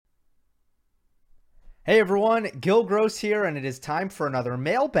Hey everyone, Gil Gross here, and it is time for another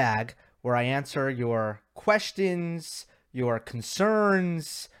mailbag where I answer your questions, your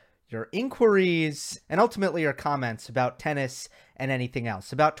concerns, your inquiries, and ultimately your comments about tennis and anything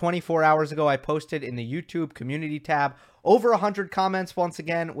else. About 24 hours ago, I posted in the YouTube community tab over 100 comments once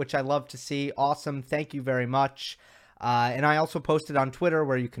again, which I love to see. Awesome. Thank you very much. And I also posted on Twitter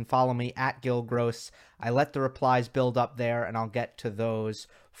where you can follow me at Gil Gross. I let the replies build up there, and I'll get to those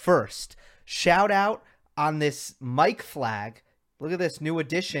first. Shout out on this mic flag. Look at this new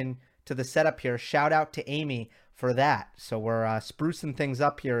addition to the setup here. Shout out to Amy for that. So we're sprucing things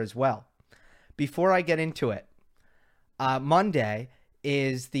up here as well. Before I get into it, Monday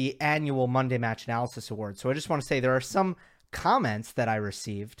is the annual Monday Match Analysis Award. So I just want to say there are some comments that I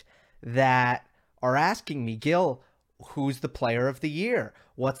received that are asking me, Gil, who's the player of the year?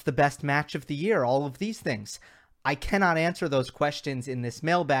 What's the best match of the year? All of these things. I cannot answer those questions in this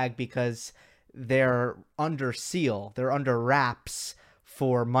mailbag because they're under seal. They're under wraps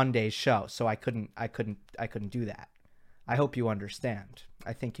for Monday's show. So I couldn't do that. I hope you understand.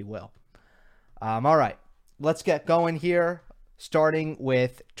 I think you will. All right, let's get going here. Starting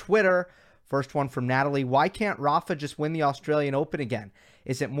with Twitter. First one from Natalie. Why can't Rafa just win the Australian Open again?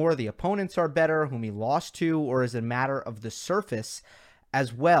 Is it more the opponents are better, whom he lost to, or is it a matter of the surface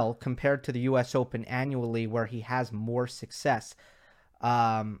as well compared to the U.S. Open annually where he has more success?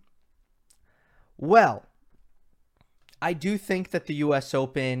 Well, I do think that the U.S.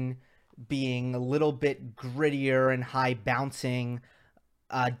 Open being a little bit grittier and high bouncing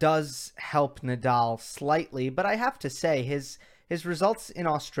does help Nadal slightly, but I have to say his results in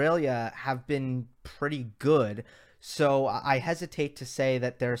Australia have been pretty good. So I hesitate to say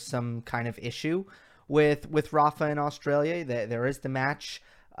that there's some kind of issue with Rafa in Australia. There is the match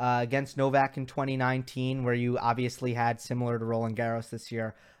against Novak in 2019 where you obviously had, similar to Roland Garros this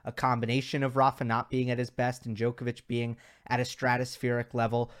year, a combination of Rafa not being at his best and Djokovic being at a stratospheric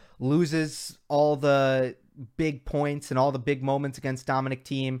level. Loses all the big points and all the big moments against Dominic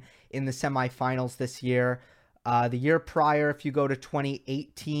Thiem in the semifinals this year. The year prior, if you go to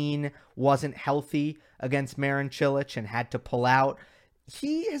 2018, wasn't healthy against Marin Cilic and had to pull out.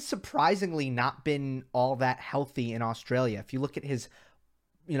 He has surprisingly not been all that healthy in Australia. If you look at his,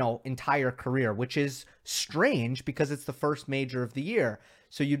 entire career, which is strange because it's the first major of the year.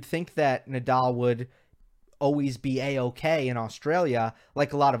 So you'd think that Nadal would always be A-okay in Australia,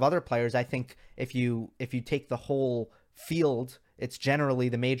 like a lot of other players. I think if you take the whole field, it's generally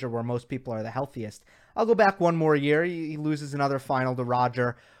the major where most people are the healthiest. I'll go back one more year. He loses another final to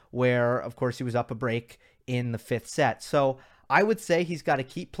Roger, where, of course, he was up a break in the fifth set. So I would say he's got to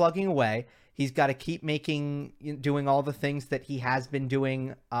keep plugging away. He's got to keep doing all the things that he has been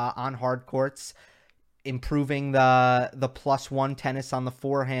doing on hard courts, improving the +1 tennis on the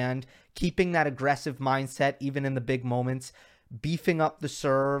forehand, keeping that aggressive mindset even in the big moments, beefing up the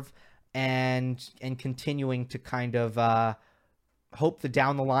serve, and continuing to kind of hope the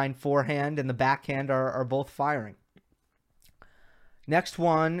down-the-line forehand and the backhand are both firing. Next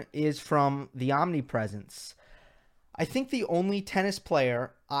one is from the Omnipresence. I think the only tennis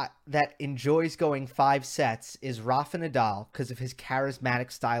player that enjoys going 5 sets is Rafa Nadal because of his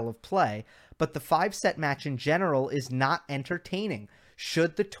charismatic style of play, but the 5-set match in general is not entertaining.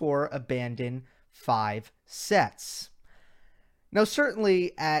 Should the tour abandon 5 sets? Now,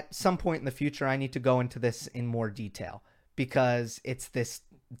 certainly at some point in the future, I need to go into this in more detail because it's this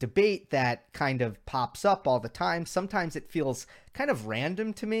debate that kind of pops up all the time. Sometimes it feels kind of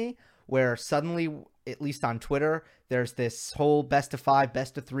random to me where suddenly, at least on Twitter, there's this whole best of 5,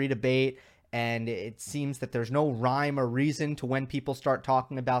 best of 3 debate, and it seems that there's no rhyme or reason to when people start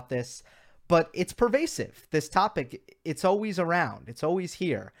talking about this, but it's pervasive. This topic, it's always around. It's always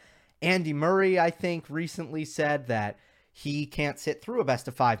here. Andy Murray, I think, recently said that he can't sit through a best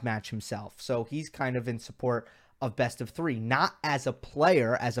of 5 match himself, so he's kind of in support of best of 3. Not as a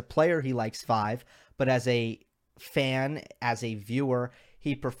player. As a player, he likes 5, but as a fan, as a viewer,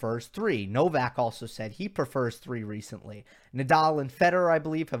 he prefers 3. Novak also said he prefers 3 recently. Nadal and Federer, I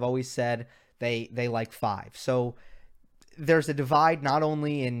believe, have always said they like 5. So there's a divide not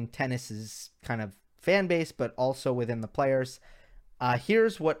only in tennis's kind of fan base, but also within the players.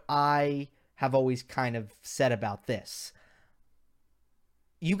 Here's what I have always kind of said about this.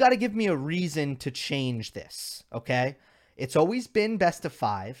 You got to give me a reason to change this, okay? It's always been best of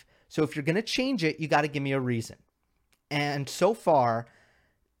 5. So if you're going to change it, you got to give me a reason. And so far,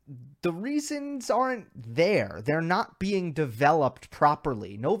 the reasons aren't there. They're not being developed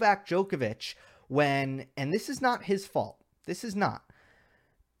properly. Novak Djokovic, and this is not his fault. This is not.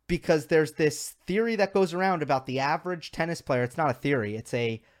 Because there's this theory that goes around about the average tennis player. It's not a theory. It's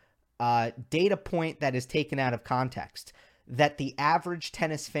a data point that is taken out of context, that the average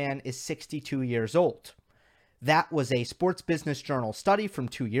tennis fan is 62 years old. That was a Sports Business Journal study from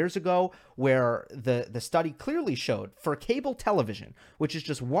 2 years ago, where the study clearly showed for cable television, which is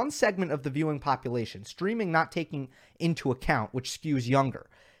just one segment of the viewing population, streaming not taking into account, which skews younger.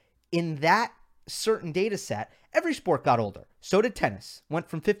 In that certain data set, every sport got older. So did tennis. Went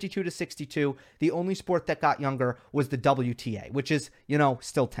from 52 to 62. The only sport that got younger was the WTA, which is,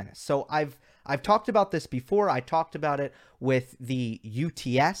 still tennis. So I've talked about this before. I talked about it with the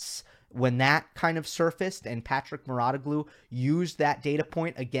UTS when that kind of surfaced, and Patrick Mouratoglou used that data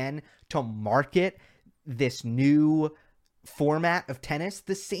point again to market this new format of tennis.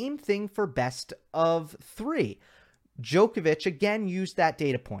 The same thing for best of 3. Djokovic again used that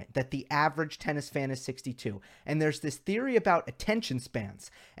data point, that the average tennis fan is 62. And there's this theory about attention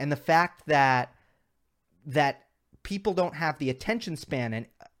spans and the fact that people don't have the attention span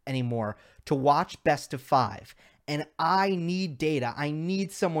anymore to watch best of 5. And I need data. I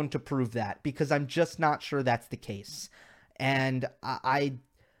need someone to prove that, because I'm just not sure that's the case. And I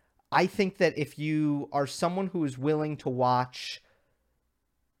think that if you are someone who is willing to watch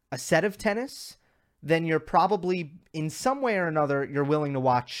a set of tennis, then you're probably, in some way or another, you're willing to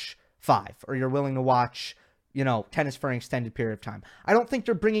watch 5, or you're willing to watch, tennis for an extended period of time. I don't think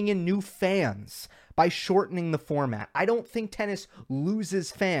they're bringing in new fans by shortening the format. I don't think tennis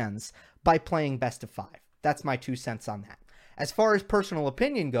loses fans by playing best of 5. That's my 2 cents on that. As far as personal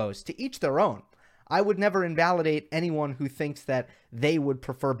opinion goes, to each their own. I would never invalidate anyone who thinks that they would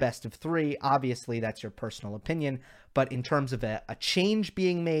prefer best of 3. Obviously, that's your personal opinion. But in terms of a change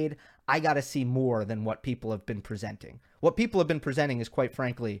being made, I got to see more than what people have been presenting. What people have been presenting is, quite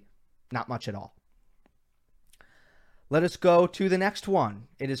frankly, not much at all. Let us go to the next one.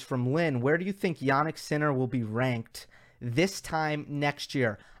 It is from Lynn. Where do you think Jannik Sinner will be ranked this time next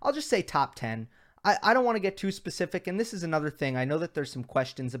year? I'll just say top 10. I don't want to get too specific, and this is another thing. I know that there's some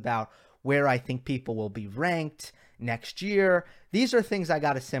questions about where I think people will be ranked next year. These are things I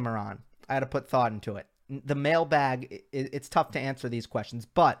got to simmer on. I had to put thought into it. The mailbag, it's tough to answer these questions,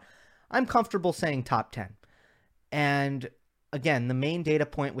 but I'm comfortable saying top 10. And again, the main data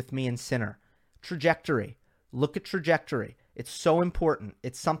point with me and Sinner, trajectory. Look at trajectory. It's so important.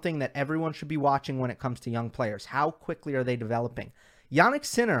 It's something that everyone should be watching when it comes to young players. How quickly are they developing? Jannik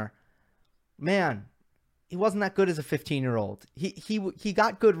Sinner, man, he wasn't that good as a 15-year-old. He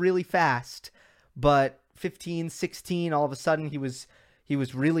got good really fast, but 15, 16, all of a sudden he was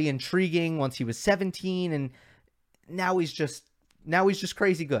really intriguing once he was 17, and now he's just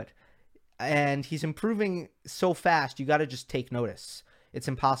crazy good. And he's improving so fast, you got to just take notice. It's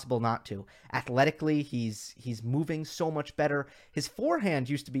impossible not to. Athletically, he's moving so much better. His forehand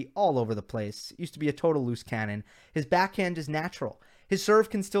used to be all over the place. Used to be a total loose cannon. His backhand is natural. His serve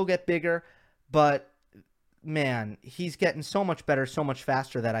can still get bigger, but man, he's getting so much better, so much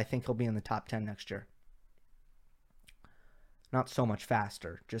faster that I think he'll be in the top 10 next year. Not so much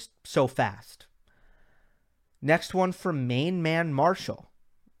faster, just so fast. Next one from Main Man Marshall.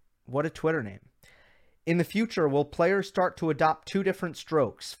 What a Twitter name. In the future, will players start to adopt 2 different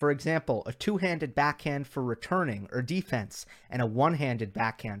strokes? For example, a 2-handed backhand for returning or defense, and a 1-handed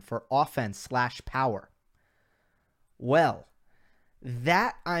backhand for offense/power. Well,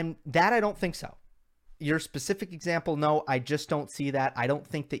 that I don't think so. Your specific example, no, I just don't see that. I don't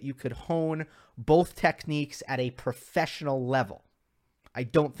think that you could hone both techniques at a professional level. I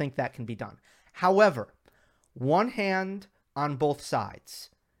don't think that can be done. However, one hand on both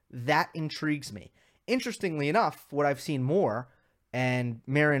sides, that intrigues me. Interestingly enough, what I've seen more, and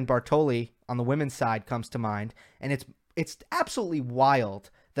Marion Bartoli on the women's side comes to mind, and it's absolutely wild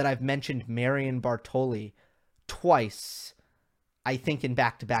that I've mentioned Marion Bartoli twice, I think, in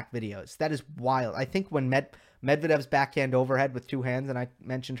back-to-back videos. That is wild. I think when Medvedev's backhand overhead with 2 hands, and I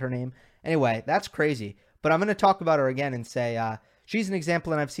mentioned her name. Anyway, that's crazy. But I'm going to talk about her again and say she's an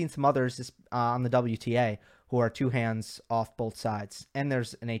example, and I've seen some others on the WTA who are 2 hands off both sides. And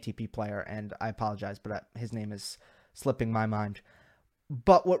there's an ATP player, and I apologize, but his name is slipping my mind.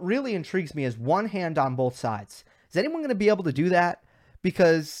 But what really intrigues me is 1 hand on both sides. Is anyone going to be able to do that?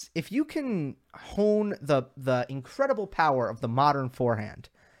 Because if you can hone the incredible power of the modern forehand,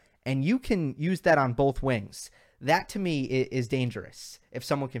 and you can use that on both wings, that to me is dangerous if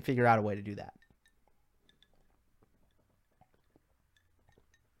someone can figure out a way to do that.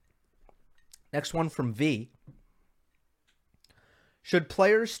 Next one from V. Should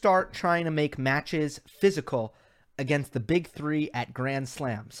players start trying to make matches physical against the big 3 at Grand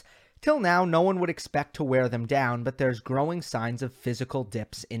Slams? Till now, no one would expect to wear them down, but there's growing signs of physical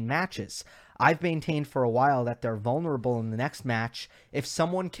dips in matches. I've maintained for a while that they're vulnerable in the next match if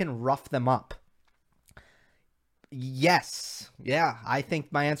someone can rough them up. Yes. Yeah, I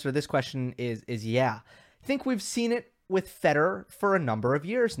think my answer to this question is yeah. I think we've seen it with Federer for a number of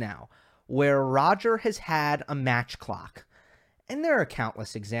years now, where Roger has had a match clock. And there are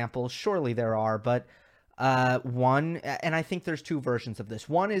countless examples, surely there are, but one, and I think there's two versions of this.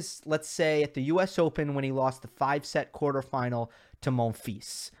 One is, let's say, at the U.S. Open when he lost the 5-set quarterfinal to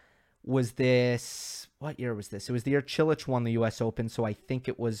Monfils. Was this, what year was this? It was the year Cilic won the U.S. Open, so I think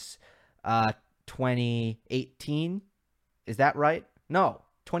it was 2018. Is that right? No,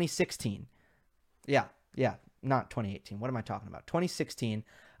 2016. Yeah, not 2018. What am I talking about? 2016.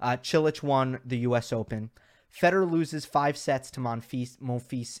 Cilic won the U.S. Open. Federer loses 5 sets to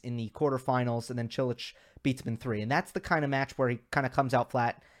Monfils in the quarterfinals, and then Cilic beats him in 3. And that's the kind of match where he kind of comes out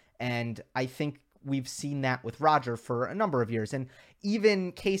flat. And I think we've seen that with Roger for a number of years. And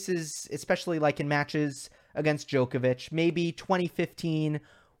even cases, especially like in matches against Djokovic, maybe 2015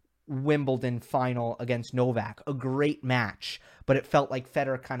 Wimbledon final against Novak, a great match, but it felt like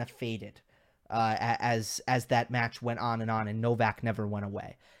Federer kind of faded as that match went on, and Novak never went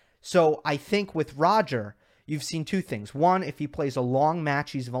away. So I think with Roger, you've seen two things. One, if he plays a long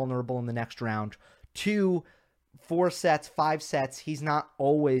match, he's vulnerable in the next round. 2, 4 sets, 5 sets, he's not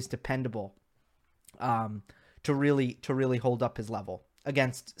always dependable to really hold up his level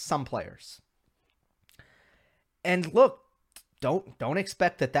against some players. And look, don't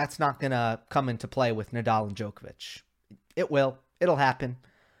expect that that's not going to come into play with Nadal and Djokovic. It will. It'll happen.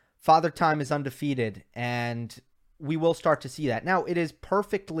 Father Time is undefeated, and we will start to see that. Now, it is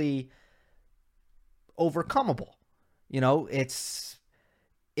perfectly overcomable. You know, it's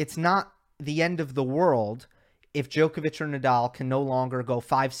not the end of the world if Djokovic or Nadal can no longer go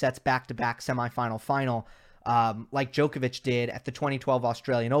 5 sets back-to-back semifinal, final, like Djokovic did at the 2012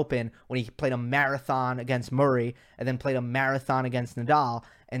 Australian Open when he played a marathon against Murray and then played a marathon against Nadal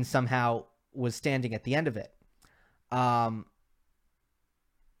and somehow was standing at the end of it.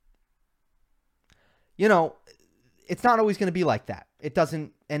 You know, it's not always going to be like that. It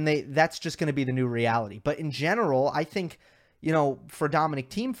doesn't, and that's just going to be the new reality. But in general, I think, you know, for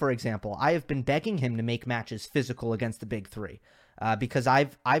Dominic Thiem, for example, I have been begging him to make matches physical against the big three because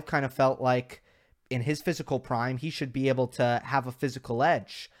I've kind of felt like in his physical prime, he should be able to have a physical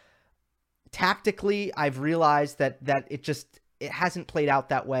edge. Tactically, I've realized that it hasn't played out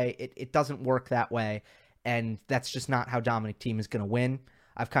that way. It doesn't work that way, and that's just not how Dominic Thiem is going to win.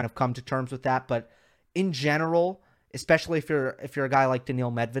 I've kind of come to terms with that, but in general, especially if you're a guy like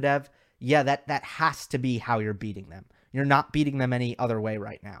Daniil Medvedev, yeah, that has to be how you're beating them. You're not beating them any other way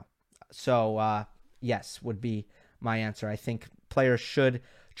right now. So, yes, would be my answer. I think players should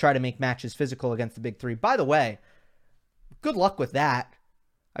try to make matches physical against the big three. By the way, good luck with that.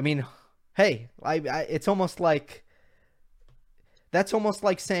 I mean, hey, it's almost like, that's almost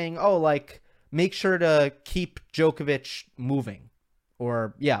like saying, oh, like, make sure to keep Djokovic moving.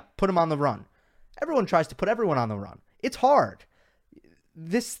 Or, yeah, put him on the run. Everyone tries to put everyone on the run. It's hard.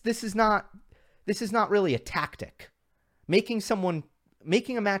 This is not really a tactic. Making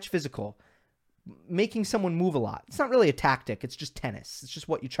a match physical, making someone move a lot. It's not really a tactic. It's just tennis. It's just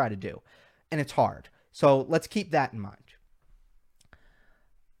what you try to do. And it's hard. So let's keep that in mind.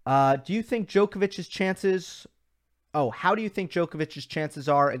 Do you think Djokovic's chances... Oh, how do you think Djokovic's chances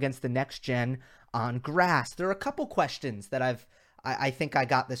are against the next gen on grass? There are a couple questions that I think I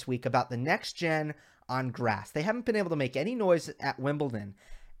got this week about the next gen on grass. They haven't been able to make any noise at Wimbledon,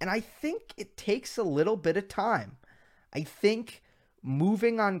 and I think it takes a little bit of time. I think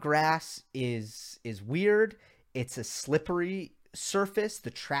moving on grass is weird. It's a slippery surface. The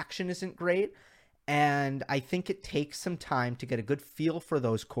traction isn't great, and I think it takes some time to get a good feel for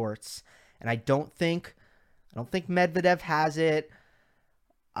those courts. And I don't think Medvedev has it.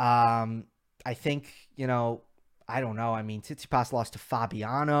 I think, you know, I don't know. I mean, Tsitsipas lost to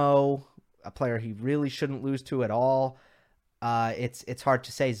Fabiano, a player he really shouldn't lose to at all. It's hard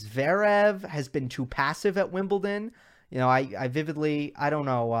to say. Zverev has been too passive at Wimbledon. You know, I vividly, I don't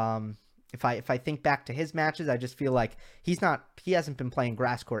know. If I think back to his matches, I just feel like he hasn't been playing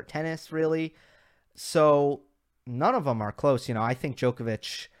grass court tennis really. So none of them are close. You know, I think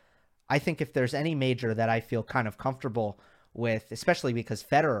Djokovic, I think if there's any major that I feel kind of comfortable with, especially because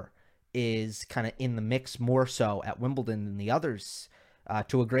Federer is kind of in the mix more so at Wimbledon than the others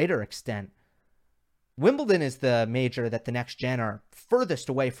to a greater extent. Wimbledon is the major that the next gen are furthest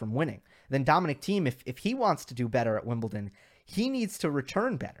away from winning. Then Dominic Thiem, if he wants to do better at Wimbledon, he needs to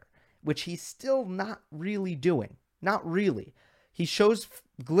return better, which he's still not really doing. Not really. He shows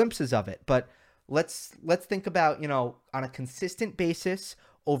glimpses of it, but let's think about, you know, on a consistent basis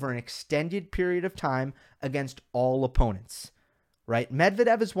over an extended period of time against all opponents, right?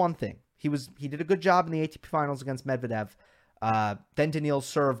 Medvedev is one thing. He did a good job in the ATP finals against Medvedev. Then Daniil's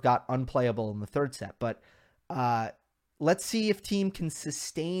serve got unplayable in the third set. But let's see if Thiem can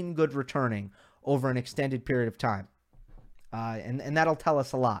sustain good returning over an extended period of time. And that'll tell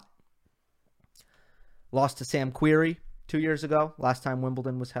us a lot. Lost to Sam Querrey 2 years ago, last time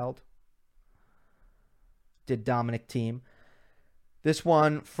Wimbledon was held. Did Dominic Thiem. This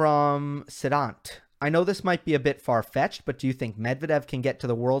one from Sedant. I know this might be a bit far-fetched, but do you think Medvedev can get to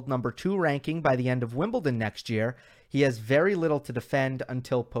the world number 2 ranking by the end of Wimbledon next year? He has very little to defend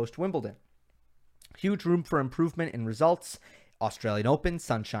until post-Wimbledon. Huge room for improvement in results. Australian Open,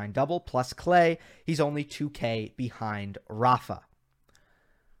 Sunshine Double, plus clay. He's only 2K behind Rafa.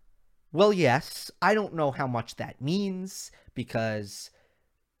 Well, yes, I don't know how much that means, because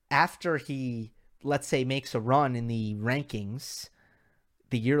after he, let's say, makes a run in the rankings,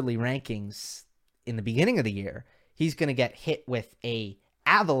 the yearly rankings in the beginning of the year, he's going to get hit with a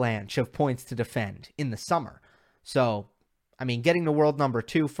avalanche of points to defend in the summer. So, I mean, getting to world number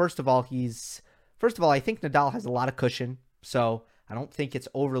 2, first of all, I think Nadal has a lot of cushion, so I don't think it's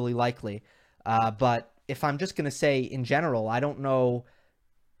overly likely. But if I'm just going to say in general, I don't know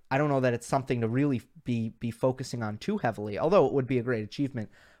that it's something to really be focusing on too heavily, although it would be a great achievement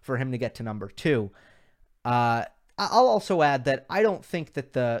for him to get to number 2. I'll also add that I don't think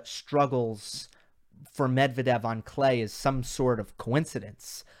that the struggles for Medvedev on clay is some sort of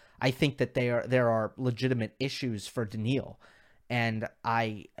coincidence. I think that there are legitimate issues for Daniil, and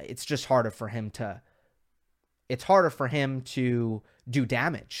it's just harder for him to do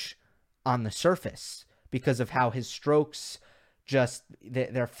damage on the surface because of how his strokes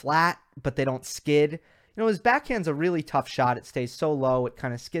they're flat, but they don't skid. You know, his backhand's a really tough shot. It stays so low, it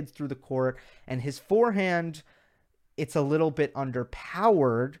kind of skids through the court, and his forehand, it's a little bit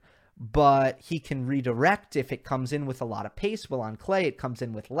underpowered, but he can redirect if it comes in with a lot of pace. Well, on clay, it comes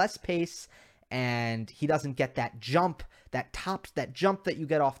in with less pace, and he doesn't get that jump, that jump that you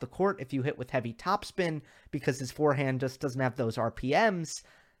get off the court if you hit with heavy topspin, because his forehand just doesn't have those RPMs.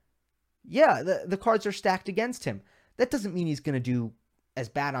 Yeah, the cards are stacked against him. That doesn't mean he's going to do as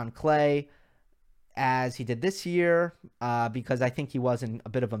bad on clay as he did this year, because I think he was in a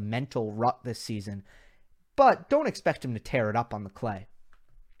bit of a mental rut this season. But don't expect him to tear it up on the clay.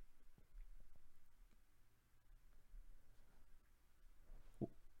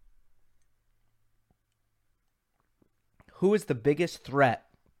 Who is the biggest threat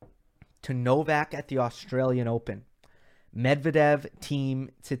to Novak at the Australian Open? Medvedev, Thiem,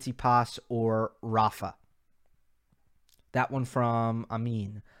 Tsitsipas, or Rafa? That one from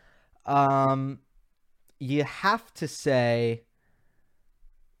Amin. You have to say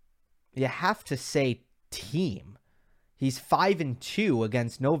Thiem. He's 5-2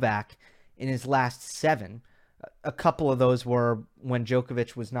 against Novak in his last 7. A couple of those were when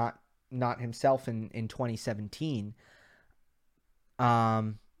Djokovic was not himself in 2017.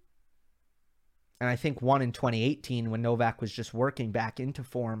 And I think one in 2018 when Novak was just working back into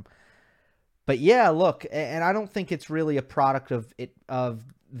form. But yeah, look, and I don't think it's really a product of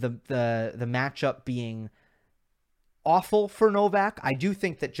the matchup being awful for Novak. I do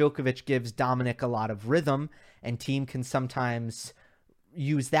think that Djokovic gives Dominic a lot of rhythm, and Thiem can sometimes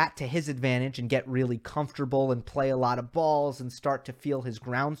use that to his advantage and get really comfortable and play a lot of balls and start to feel his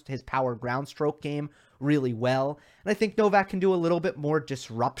power ground stroke game really well. And I think Novak can do a little bit more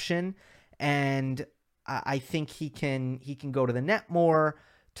disruption, and I think he can go to the net more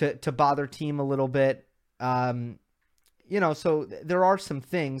to bother Thiem a little bit. So there are some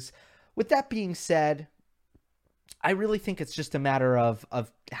things. With that being said, I really think it's just a matter of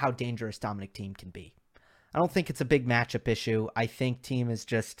how dangerous Dominic Thiem can be. I don't think it's a big matchup issue. I think Thiem has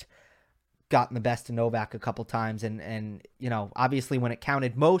just gotten the best of Novak a couple times, and obviously when it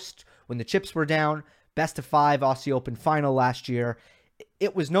counted most, when the chips were down, best of 5 Aussie Open final last year,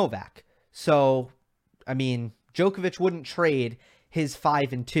 it was Novak. So, I mean, Djokovic wouldn't trade his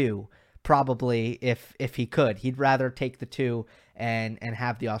 5-2 probably if he could. He'd rather take the 2 and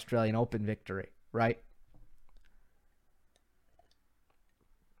have the Australian Open victory, right?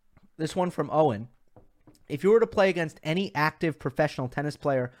 This one from Owen. If you were to play against any active professional tennis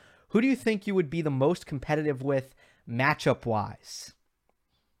player, who do you think you would be the most competitive with matchup-wise?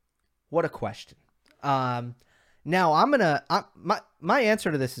 What a question. Now my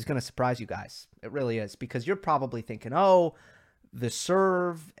answer to this is gonna surprise you guys. It really is, because you're probably thinking, oh, the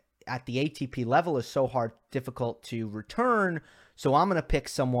serve at the ATP level is so difficult to return, so I'm gonna pick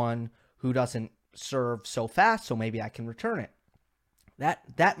someone who doesn't serve so fast, so maybe I can return it.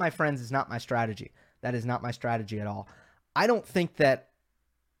 That, my friends, is not my strategy. That is not my strategy at all. I don't think that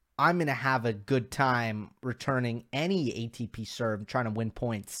I'm going to have a good time returning any ATP serve, trying to win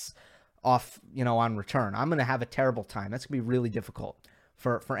points off, on return. I'm going to have a terrible time. That's going to be really difficult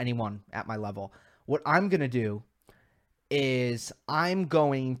for anyone at my level. What I'm going to do is I'm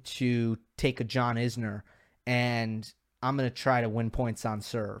going to take a John Isner and I'm going to try to win points on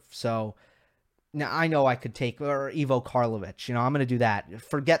serve. So now I know I could take or Ivo Karlovic. I'm going to do that.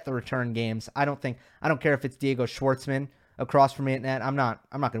 Forget the return games. I don't care if it's Diego Schwartzman across from me at net. I'm not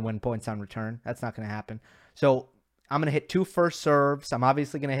going to win points on return. That's not going to happen. So I'm going to hit 2 first serves. I'm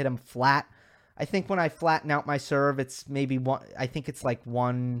obviously going to hit them flat. I think when I flatten out my serve, it's maybe one. I think it's like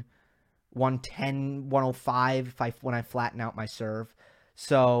 110, 105 when I flatten out my serve.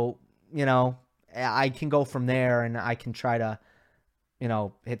 So, I can go from there and I can try to,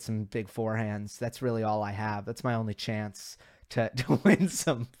 hit some big forehands. That's really all I have. That's my only chance to win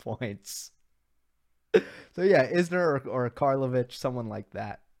some points. So yeah, Isner or Karlovic, someone like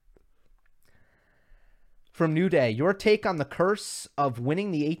that. From New Day, your take on the curse of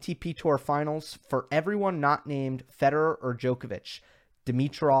winning the ATP Tour Finals for everyone not named Federer or Djokovic.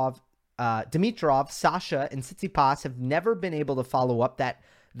 Dimitrov, Sasha, and Tsitsipas have never been able to follow up that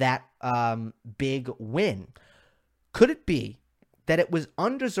big win. Could it be that it was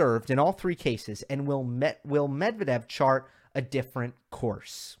undeserved in all 3 cases, and will Medvedev chart a different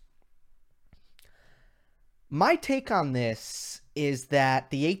course? My take on this is that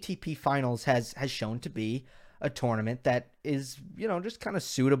the ATP Finals has shown to be a tournament that is, just kind of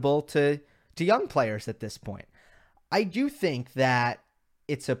suitable to young players at this point. I do think that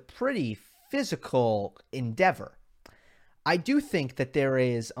it's a pretty physical endeavor. I do think that there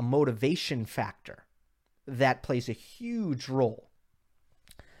is a motivation factor that plays a huge role.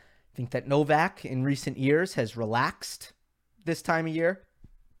 I think that Novak in recent years has relaxed this time of year.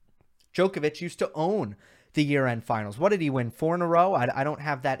 Djokovic used to own the year-end finals. What did he win? 4 in a row? I don't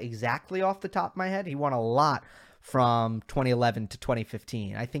have that exactly off the top of my head. He won a lot from 2011 to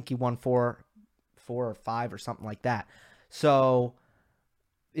 2015. I think he won 4 or 5 or something like that. So,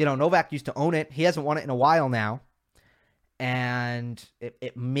 Novak used to own it. He hasn't won it in a while now. And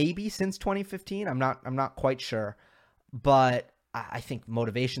it may be since 2015. I'm not quite sure. But I think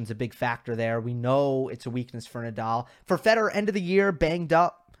motivation's a big factor there. We know it's a weakness for Nadal. For Federer, end of the year, banged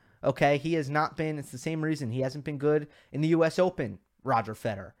up. Okay, he has not been. It's the same reason he hasn't been good in the U.S. Open. Roger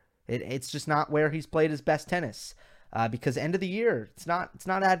Federer, it's just not where he's played his best tennis. Because end of the year, it's not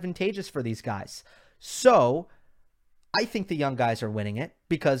advantageous for these guys. So I think the young guys are winning it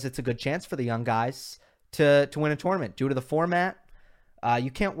because it's a good chance for the young guys to win a tournament due to the format.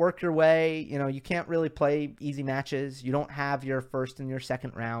 You can't work your way. You can't really play easy matches. You don't have your first and your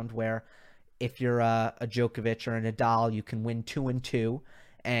second round where if you're a Djokovic or a Nadal, you can win 2-2.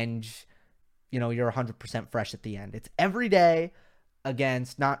 And, you're 100% fresh at the end. It's every day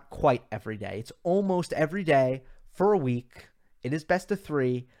against not quite every day. It's almost every day for a week. It is best of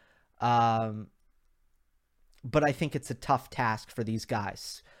 3. But I think it's a tough task for these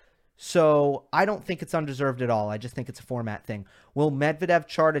guys. So I don't think it's undeserved at all. I just think it's a format thing. Will Medvedev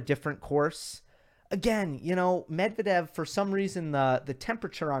chart a different course? Again, Medvedev, for some reason, the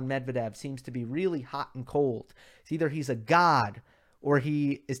temperature on Medvedev seems to be really hot and cold. It's either he's a god or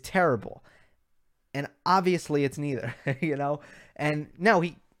he is terrible. And obviously it's neither, And no,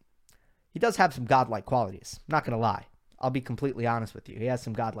 he does have some godlike qualities. I'm not going to lie. I'll be completely honest with you. He has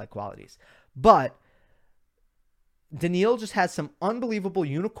some godlike qualities. But Daniil just has some unbelievable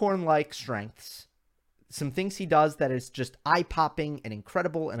unicorn-like strengths. Some things he does that is just eye-popping and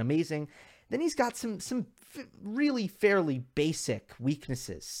incredible and amazing. Then he's got some really fairly basic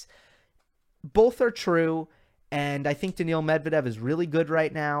weaknesses. Both are true. And I think Daniil Medvedev is really good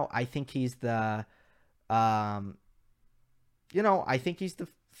right now. I think he's I think he's the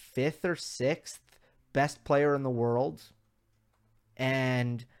 5th or 6th best player in the world.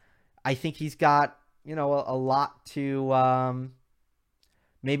 And I think he's got, a lot to,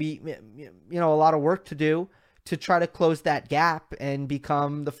 maybe, a lot of work to do to try to close that gap and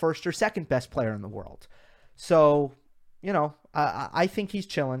become the 1st or 2nd best player in the world. So, I think he's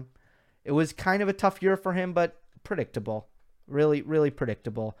chilling. It was kind of a tough year for him, but predictable, really, really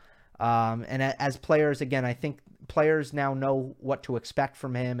predictable. And as players, again, I think players now know what to expect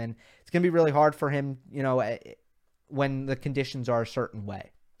from him, and it's going to be really hard for him, when the conditions are a certain way.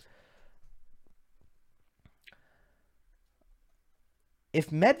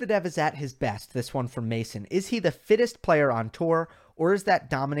 If Medvedev is at his best, this one from Mason, is he the fittest player on tour, or is that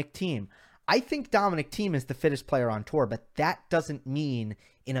Dominic Thiem? I think Dominic Thiem is the fittest player on tour, but that doesn't mean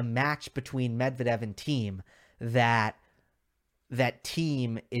in a match between Medvedev and Thiem that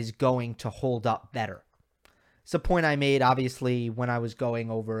Thiem is going to hold up better. It's a point I made, obviously, when I was going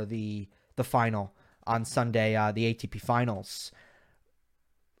over the final on Sunday, the ATP Finals.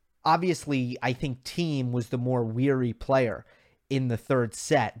 Obviously, I think Thiem was the more weary player in the third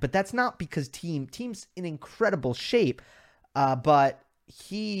set, but that's not because Thiem's in incredible shape, but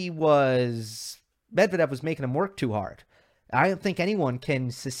Medvedev was making him work too hard. I don't think anyone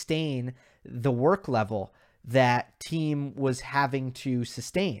can sustain the work level that Thiem was having to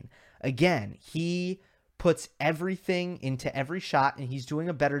sustain. Again, he puts everything into every shot, and he's doing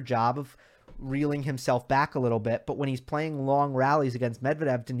a better job of reeling himself back a little bit. But when he's playing long rallies against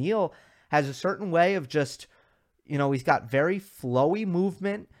Medvedev, Daniil has a certain way of just, he's got very flowy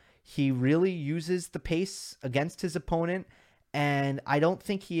movement. He really uses the pace against his opponent, and I don't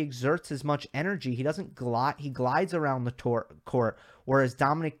think he exerts as much energy. He doesn't glide. He glides around the court, whereas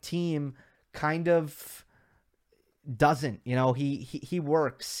Dominic Thiem kind of doesn't. He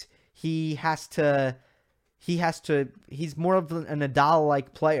works. He's more of a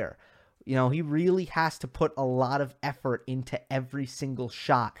Nadal-like player. He really has to put a lot of effort into every single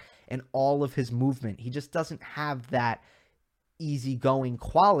shot and all of his movement. He just doesn't have that easygoing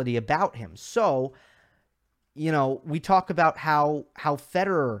quality about him. So, we talk about how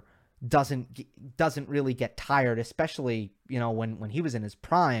Federer doesn't really get tired, especially, when he was in his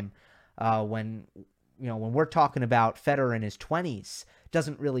prime, when we're talking about Federer in his 20s,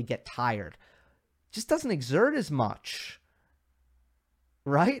 doesn't really get tired. Just doesn't exert as much,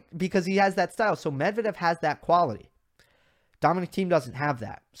 right? Because he has that style. So Medvedev has that quality. Dominic Thiem doesn't have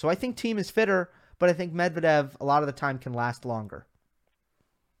that. So I think Thiem is fitter, but I think Medvedev a lot of the time can last longer.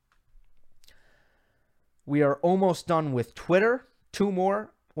 We are almost done with Twitter. 2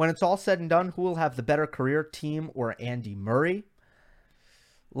 more. When it's all said and done, who will have the better career, Thiem or Andy Murray?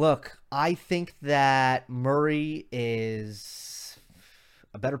 Look, I think that Murray is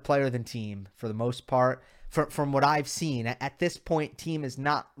a better player than Thiem for the most part. From what I've seen, at this point, Thiem has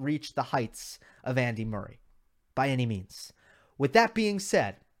not reached the heights of Andy Murray by any means. With that being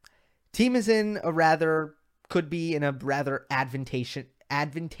said, Thiem is could be in a rather advantageous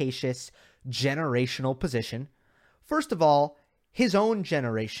generational position. First of all, his own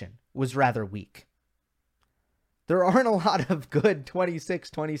generation was rather weak. There aren't a lot of good 26,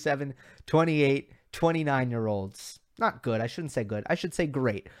 27, 28, 29-year-olds. Not good. I shouldn't say good. I should say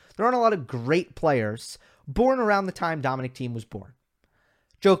great. There aren't a lot of great players born around the time Dominic Thiem was born.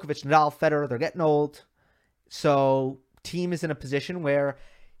 Djokovic, Nadal, Federer, they're getting old. So Thiem is in a position where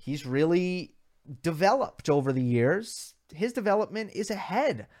he's really developed over the years. His development is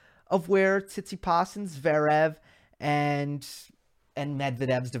ahead of where Tsitsipas and Zverev and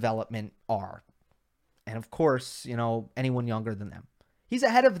Medvedev's development are. And of course, anyone younger than them. He's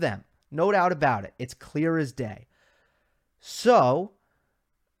ahead of them. No doubt about it. It's clear as day. So,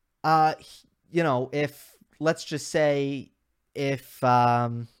 if let's just say if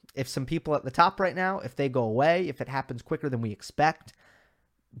some people at the top right now, if they go away, if it happens quicker than we expect,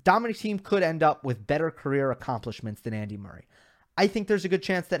 Dominic Thiem could end up with better career accomplishments than Andy Murray. I think there's a good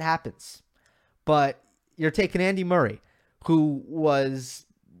chance that happens. But you're taking Andy Murray, who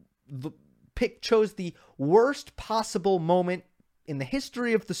chose the worst possible moment in the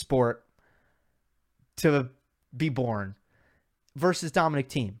history of the sport to be born, versus Dominic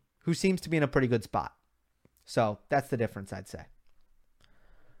Thiem, who seems to be in a pretty good spot. So that's the difference, I'd say.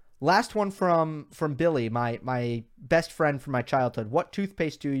 Last one from Billy, my best friend from my childhood. What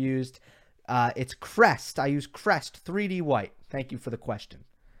toothpaste do you use? It's Crest. I use Crest 3D White. Thank you for the question.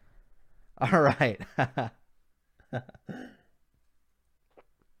 All right.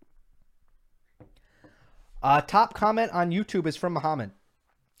 Top comment on YouTube is from Muhammad.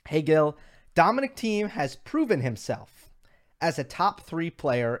 Hey, Gil. Dominic Thiem has proven himself as a top 3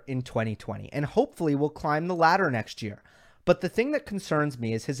 player in 2020 and hopefully will climb the ladder next year. But the thing that concerns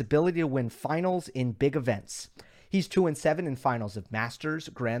me is his ability to win finals in big events. He's 2-7 in finals of Masters,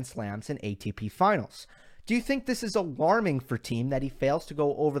 Grand Slams, and ATP finals. Do you think this is alarming for Thiem that he fails to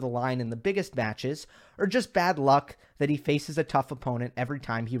go over the line in the biggest matches, or just bad luck that he faces a tough opponent every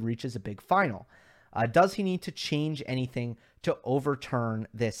time he reaches a big final? Does he need to change anything to overturn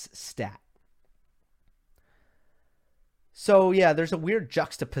this stat? So, yeah, there's a weird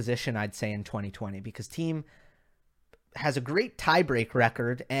juxtaposition, I'd say, in 2020, because Thiem has a great tiebreak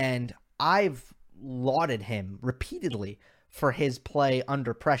record, and I've lauded him repeatedly for his play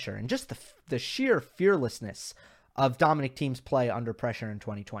under pressure, and just the sheer fearlessness of Dominic Thiem's play under pressure in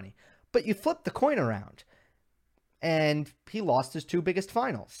 2020. But you flip the coin around, and he lost his 2 biggest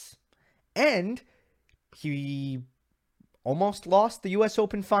finals. And he almost lost the U.S.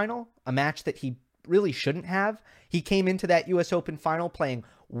 Open final, a match that he really shouldn't have. He came into that U.S. Open final playing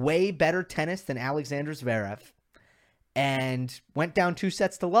way better tennis than Alexander Zverev. and went down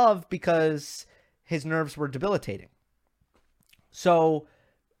 2-0 because his nerves were debilitating. So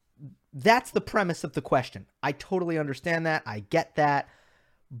that's the premise of the question. I totally understand that. I get that.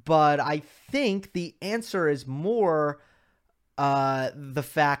 But I think the answer is more the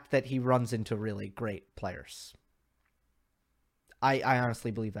fact that he runs into really great players. I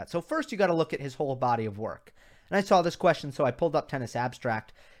honestly believe that. So first you got to look at his whole body of work. And I saw this question, so I pulled up Tennis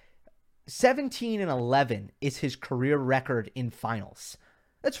Abstract. 17-11 is his career record in finals.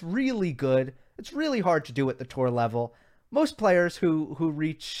 That's really good. It's really hard to do at the tour level. Most players who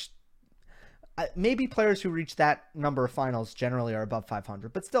reach, maybe players who reach that number of finals generally are above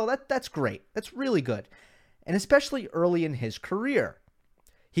 500, but still, that's great. That's really good. And especially early in his career,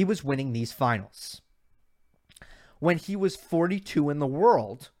 he was winning these finals. When he was 42 in the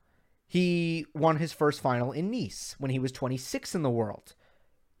world, he won his first final in Nice. When he was 26 in the world,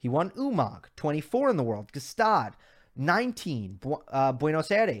 he won Umag. 24 in the world, Gstaad. 19,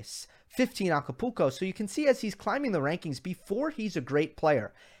 Buenos Aires. 15, Acapulco. So you can see as he's climbing the rankings before he's a great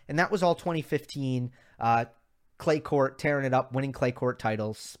player. And that was all 2015. Clay court, tearing it up, winning clay court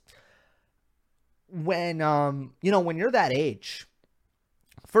titles. When, when you're that age,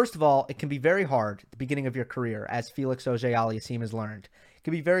 first of all, it can be very hard at the beginning of your career, as Felix Auger-Aliassime has learned. It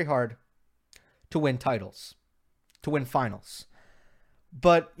can be very hard to win titles, to win finals.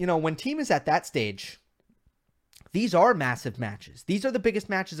 But, when Thiem is at that stage, these are massive matches. These are the biggest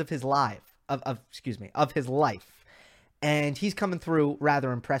matches of his life, of his life. And he's coming through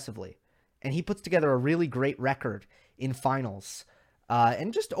rather impressively. And he puts together a really great record in finals.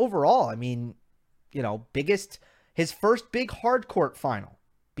 And just overall, his first big hard court final.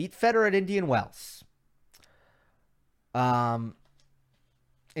 Beat Federer at Indian Wells. In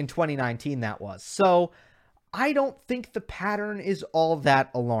 2019, that was. So I don't think the pattern is all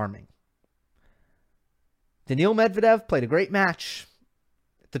that alarming. Daniil Medvedev played a great match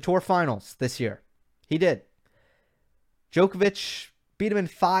at the Tour Finals this year. He did. Djokovic beat him in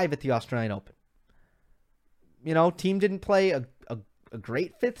 5 at the Australian Open. Thiem didn't play a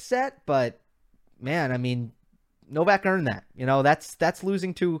great fifth set, but man, Novak earned that. That's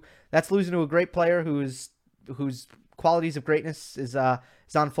losing to a great player whose qualities of greatness is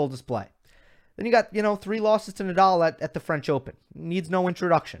on full display. Then you got 3 losses to Nadal at the French Open. Needs no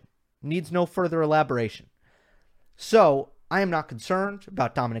introduction. Needs no further elaboration. So I am not concerned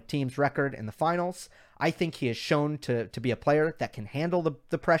about Dominic Thiem's record in the finals. I think he has shown to be a player that can handle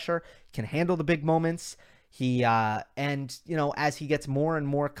the pressure, can handle the big moments. As he gets more and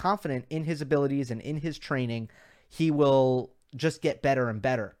more confident in his abilities and in his training, he will just get better and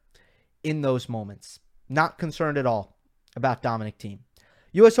better in those moments. Not concerned at all about Dominic Thiem.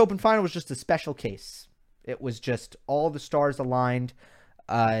 U.S. Open final was just a special case. It was just all the stars aligned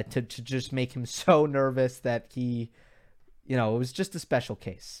to just make him so nervous that he, it was just a special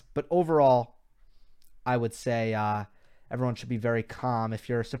case. But overall, I would say everyone should be very calm. If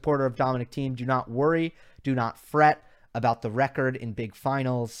you're a supporter of Dominic Thiem, do not worry. Do not fret about the record in big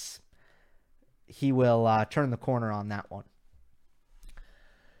finals. He will turn the corner on that one.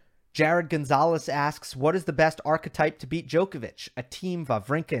 Jared Gonzalez asks, what is the best archetype to beat Djokovic? A Thiem,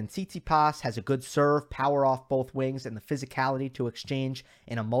 Wawrinka, and Tsitsipas has a good serve, power off both wings, and the physicality to exchange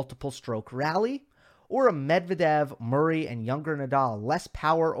in a multiple stroke rally? Or a Medvedev, Murray, and younger Nadal, less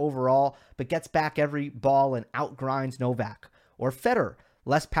power overall, but gets back every ball and outgrinds Novak? Or Federer,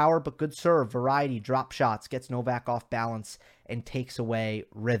 less power but good serve, variety, drop shots, gets Novak off balance, and takes away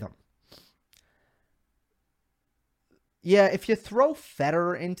rhythm? Yeah, if you throw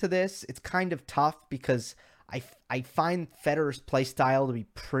Federer into this, it's kind of tough because I find Federer's play style to be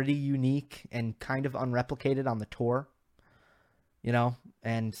pretty unique and kind of unreplicated on the tour.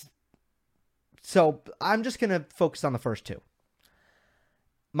 And so I'm just going to focus on the first two.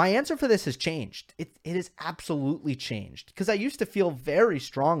 My answer for this has changed. It has absolutely changed because I used to feel very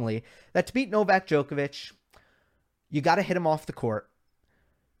strongly that to beat Novak Djokovic, you got to hit him off the court.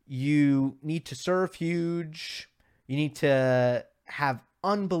 You need to serve huge. You need to have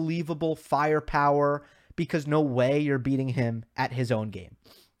unbelievable firepower because no way you're beating him at his own game.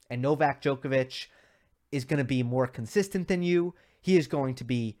 And Novak Djokovic is going to be more consistent than you. He is going to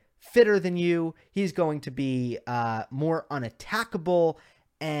be fitter than you. He's going to be more unattackable,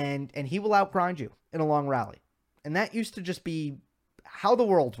 and he will outgrind you in a long rally. And that used to just be how the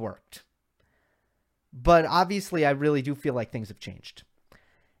world worked. But obviously, I really do feel like things have changed.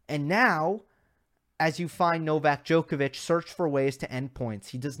 And now, as you find Novak Djokovic search for ways to end points,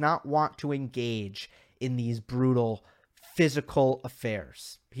 he does not want to engage in these brutal physical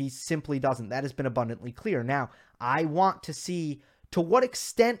affairs. He simply doesn't. That has been abundantly clear. Now, I want to see to what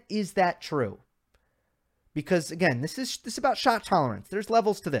extent is that true? Because, again, this is about shot tolerance. There's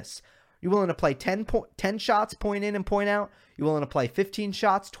levels to this. You're willing to play 10 shots, point in and point out. You're willing to play 15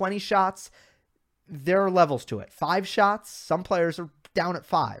 shots, 20 shots. There are levels to it. 5 shots, some players are down at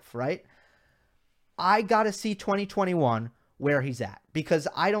 5, right? I got to see 2021 where he's at, because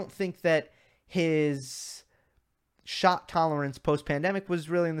I don't think that his shot tolerance post-pandemic was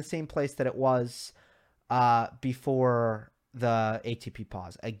really in the same place that it was before the ATP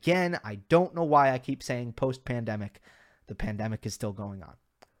pause. Again, I don't know why I keep saying post-pandemic. The pandemic is still going on.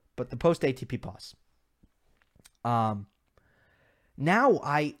 But the post-ATP pause. Now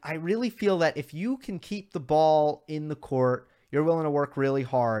I really feel that if you can keep the ball in the court, you're willing to work really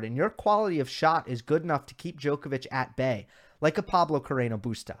hard, and your quality of shot is good enough to keep Djokovic at bay, like a Pablo Carreno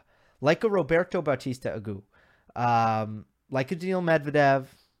Busta, like a Roberto Bautista Agut, like a Daniil Medvedev,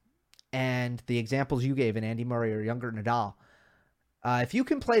 and the examples you gave in Andy Murray or younger Nadal. If you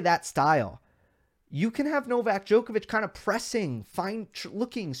can play that style, you can have Novak Djokovic kind of pressing,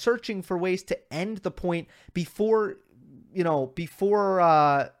 looking, searching for ways to end the point before he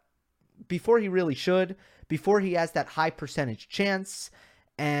really should, before he has that high percentage chance.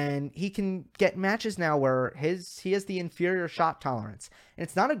 And he can get matches now where he has the inferior shot tolerance. And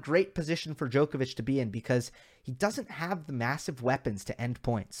it's not a great position for Djokovic to be in, because he doesn't have the massive weapons to end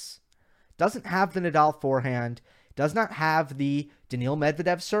points. Doesn't have the Nadal forehand, does not have the Daniil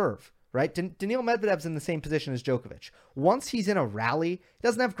Medvedev serve. Right? Daniil Medvedev's in the same position as Djokovic. Once he's in a rally, he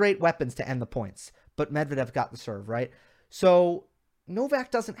doesn't have great weapons to end the points, but Medvedev got the serve, right? So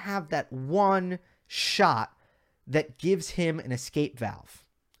Novak doesn't have that one shot that gives him an escape valve.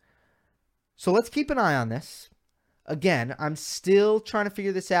 So let's keep an eye on this. Again, I'm still trying to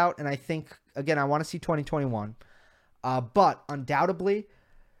figure this out, and I think, again, I want to see 2021. But undoubtedly,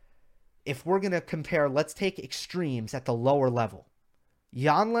 if we're going to compare, let's take extremes at the lower level.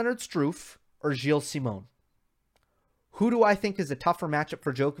 Jan-Lennard Struff or Gilles Simon? Who do I think is a tougher matchup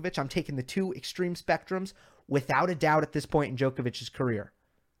for Djokovic? I'm taking the two extreme spectrums without a doubt at this point in Djokovic's career.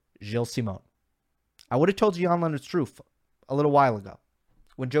 Gilles Simon. I would have told you Jan-Lennard Struff a little while ago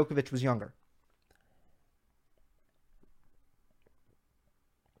when Djokovic was younger.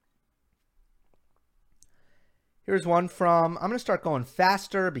 Here's one from, I'm going to start going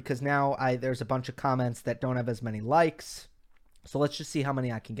faster because now there's a bunch of comments that don't have as many likes. So let's just see how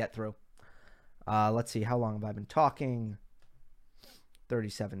many I can get through. Let's see. How long have I been talking?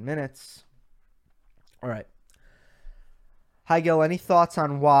 37 minutes. All right. Hi, Gil. Any thoughts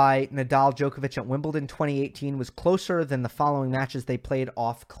on why Nadal Djokovic at Wimbledon 2018 was closer than the following matches they played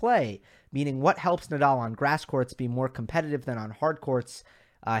off clay? Meaning, what helps Nadal on grass courts be more competitive than on hard courts?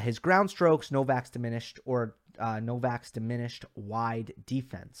 His ground strokes, Novak's diminished wide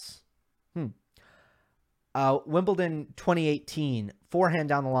defense. Wimbledon 2018, forehand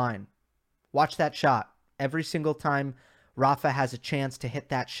down the line. Watch that shot. Every single time Rafa has a chance to hit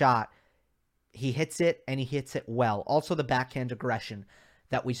that shot, he hits it, and he hits it well. Also the backhand aggression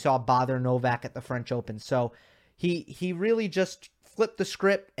that we saw bother Novak at the French Open. So he really just flipped the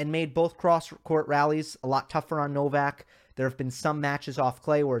script and made both cross-court rallies a lot tougher on Novak. There have been some matches off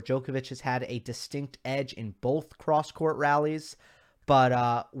clay where Djokovic has had a distinct edge in both cross-court rallies.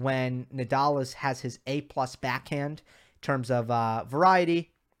 But when Nadal has his A-plus backhand in terms of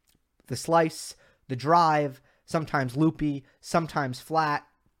variety, the slice, the drive, sometimes loopy, sometimes flat,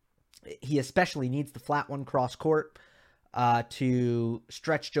 he especially needs the flat one cross-court to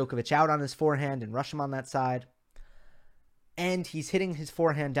stretch Djokovic out on his forehand and rush him on that side. And he's hitting his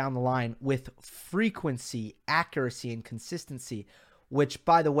forehand down the line with frequency, accuracy, and consistency, which,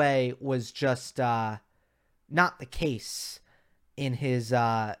 by the way, was just not the case in his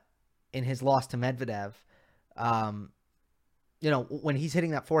loss to Medvedev. When he's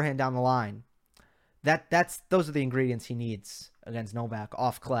hitting that forehand down the line, those are the ingredients he needs against Novak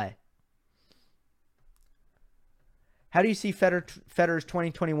off clay. How do you see Federer's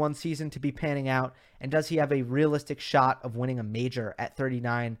 2021 season to be panning out, and does he have a realistic shot of winning a major at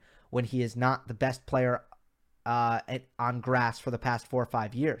 39 when he is not the best player on grass for the past 4 or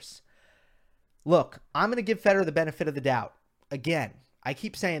 5 years? Look, I'm going to give Federer the benefit of the doubt. Again, I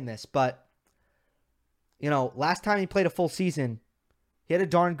keep saying this, but, last time he played a full season, he had a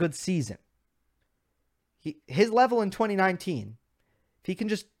darn good season. His level in 2019, if he can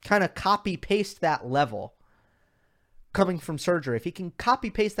just kind of copy-paste that level coming from surgery, if he can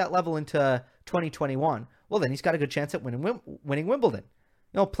copy-paste that level into 2021, well, then he's got a good chance at winning Wimbledon.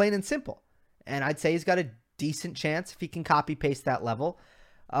 Plain and simple. And I'd say he's got a decent chance if he can copy-paste that level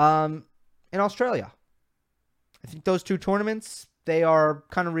in Australia. I think those two tournaments, they are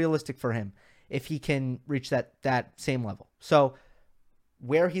kind of realistic for him if he can reach that same level. So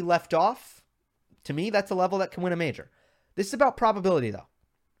where he left off, To me, that's a level that can win a major. This is about probability, though.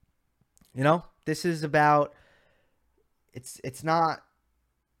 This is about, it's not,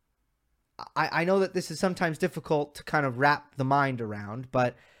 I know that this is sometimes difficult to kind of wrap the mind around,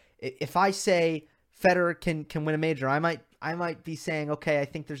 but if I say Federer can win a major, I might be saying, okay, I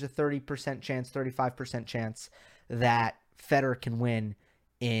think there's a 30% chance, 35% chance that Federer can win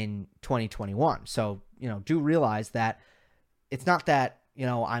in 2021. So, do realize that it's not that,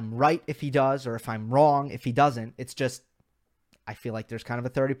 I'm right if he does or if I'm wrong if he doesn't. It's just, I feel like there's kind of a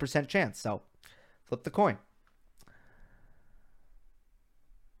 30% chance. So flip the coin.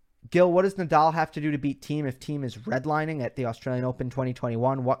 Gil, what does Nadal have to do to beat Thiem if Thiem is redlining at the Australian Open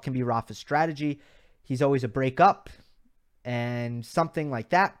 2021? What can be Rafa's strategy? He's always a breakup and something like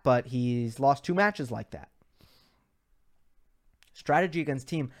that, but he's lost 2 matches like that. Strategy against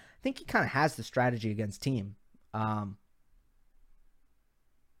Thiem. I think he kind of has the strategy against Thiem.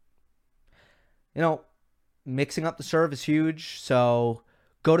 Mixing up the serve is huge. So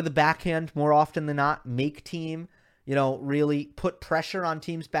go to the backhand more often than not. Make Thiem, really put pressure on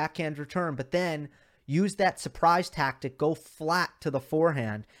Thiem's backhand return, but then use that surprise tactic. Go flat to the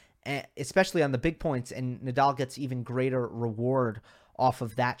forehand, especially on the big points, and Nadal gets even greater reward off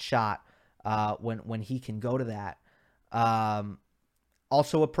of that shot when he can go to that.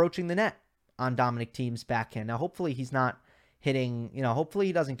 Also approaching the net on Dominic Thiem's backhand. Now, hopefully he's not hitting, hopefully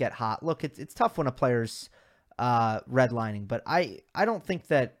he doesn't get hot. Look, it's tough when a player's redlining, but I don't think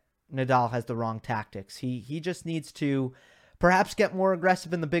that Nadal has the wrong tactics. He just needs to perhaps get more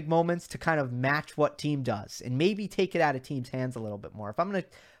aggressive in the big moments to kind of match what Thiem does and maybe take it out of Thiem's hands a little bit more. If I'm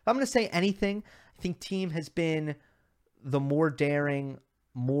gonna say anything, I think Thiem has been the more daring,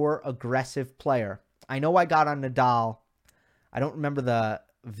 more aggressive player. I know I got on Nadal. I don't remember the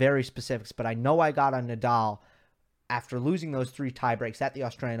very specifics, but I know I got on Nadal after losing those 3 tiebreaks at the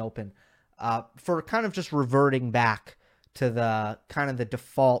Australian Open for kind of just reverting back to the kind of the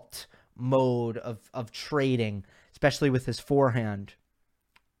default mode of trading, especially with his forehand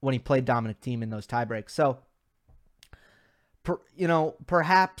when he played Dominic Thiem in those tiebreaks. So,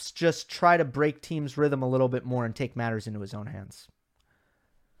 perhaps just try to break Thiem's rhythm a little bit more and take matters into his own hands.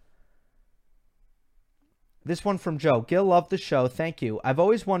 This one from Joe. Gil, love the show. Thank you. I've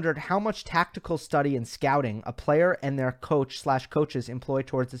always wondered how much tactical study and scouting a player and their coach/coaches employ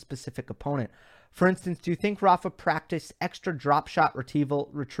towards a specific opponent. For instance, do you think Rafa practiced extra drop shot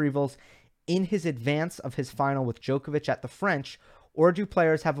retrievals in his advance of his final with Djokovic at the French, or do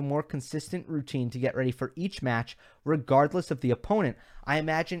players have a more consistent routine to get ready for each match regardless of the opponent? I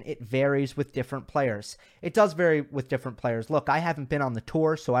imagine it varies with different players. It does vary with different players. Look, I haven't been on the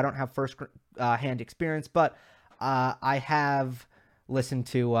tour, so I don't have first-hand experience, but I have listened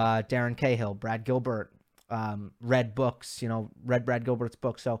to Darren Cahill, Brad Gilbert, read books, read Brad Gilbert's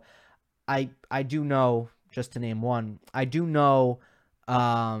book. So I do know, just to name one, I do know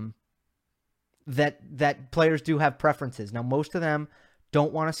that players do have preferences. Now, most of them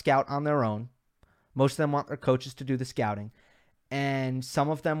don't want to scout on their own. Most of them want their coaches to do the scouting. And some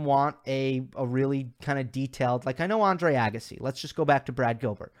of them want a really kind of detailed, like I know Andre Agassi. Let's just go back to Brad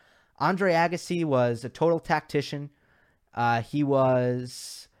Gilbert. Andre Agassi was a total tactician. He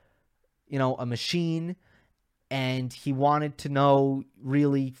was, a machine. And he wanted to know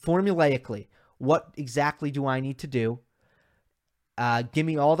really formulaically, what exactly do I need to do? Give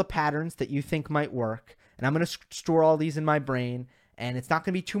me all the patterns that you think might work. And I'm going to store all these in my brain. And it's not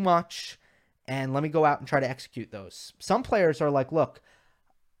going to be too much. And let me go out and try to execute those. Some players are like, look,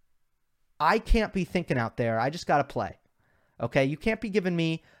 I can't be thinking out there. I just got to play. Okay? You can't be giving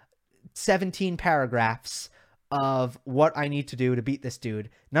me 17 paragraphs of what I need to do to beat this dude.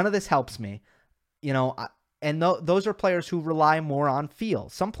 None of this helps me. Those are players who rely more on feel.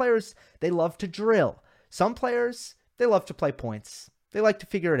 Some players, they love to drill. Some players, they love to play points. They like to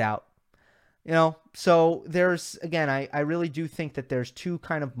figure it out. So there's, again, I really do think that there's 2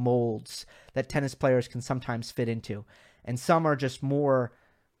 kind of molds that tennis players can sometimes fit into. And some are just more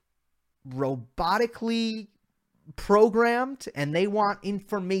robotically programmed, and they want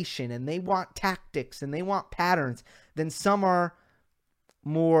information, and they want tactics, and they want patterns. Then some are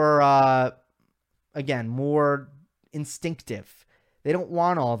more, more instinctive. They don't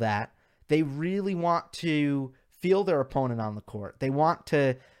want all that. They really want to feel their opponent on the court. They want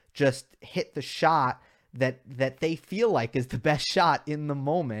to just hit the shot that they feel like is the best shot in the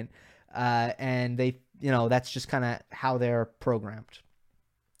moment. And they, that's just kind of how they're programmed.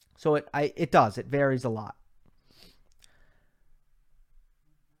 So it varies a lot.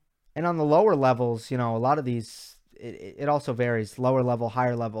 And on the lower levels, a lot of these, it also varies. Lower level,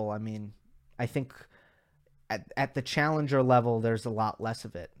 higher level. I mean, I think at the challenger level, there's a lot less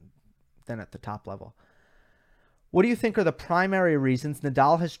of it than at the top level. What do you think are the primary reasons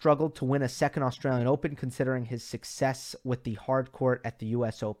Nadal has struggled to win a second Australian Open, considering his success with the hard court at the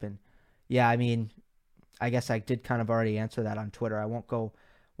U.S. Open? Yeah, I mean, I guess I did kind of already answer that on Twitter. I won't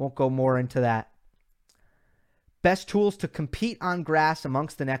go more into that. Best tools to compete on grass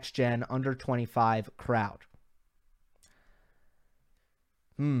amongst the next gen under 25 crowd.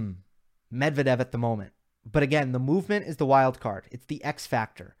 Medvedev at the moment. But again, the movement is the wild card. It's the X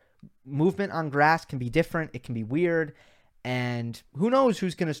factor. Movement on grass can be different. It can be weird. And who knows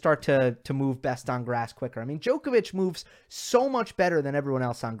who's going to start to move best on grass quicker. I mean, Djokovic moves so much better than everyone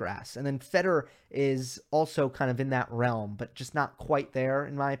else on grass. And then Federer is also kind of in that realm, but just not quite there,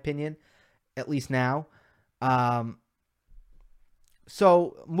 in my opinion, at least now.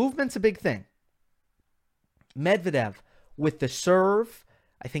 So movement's a big thing. Medvedev with the serve,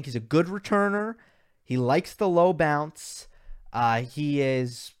 I think he's a good returner. He likes the low bounce. He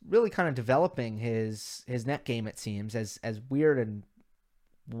is really kind of developing his net game, it seems, as weird and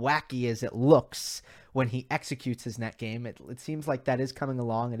wacky as it looks when he executes his net game. It seems like that is coming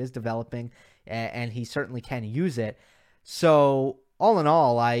along. It is developing, and he certainly can use it. So all in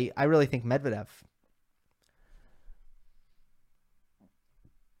all, I really think Medvedev.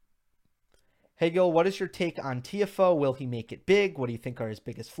 Hey, Gil, what is your take on TFO? Will he make it big? What do you think are his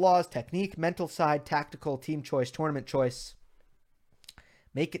biggest flaws? Technique, mental side, tactical, team choice, tournament choice.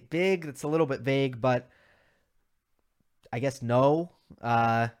 Make it big. That's a little bit vague, but I guess no.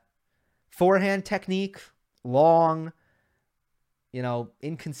 Forehand technique, long,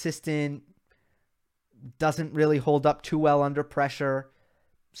 inconsistent, doesn't really hold up too well under pressure.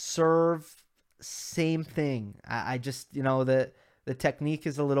 Serve, same thing. I just, the technique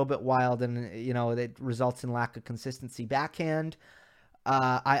is a little bit wild, and, it results in lack of consistency. Backhand,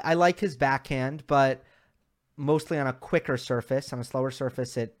 I like his backhand, but mostly on a quicker surface. On a slower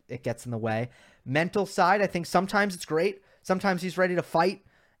surface, it gets in the way. Mental side, I think sometimes it's great. Sometimes he's ready to fight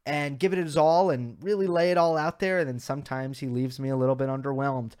and give it his all and really lay it all out there. And then sometimes he leaves me a little bit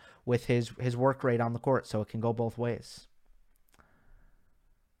underwhelmed with his work rate on the court. So it can go both ways.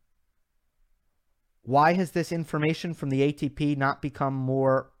 Why has this information from the ATP not become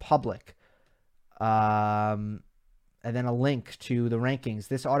more public? And then a link to the rankings.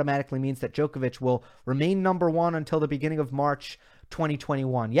 This automatically means that Djokovic will remain number one until the beginning of March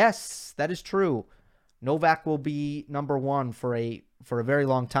 2021. Yes, that is true. Novak will be number one for a very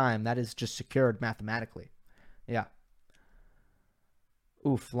long time. That is just secured mathematically. Yeah.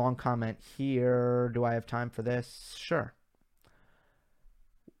 Oof, long comment here. Do I have time for this? Sure.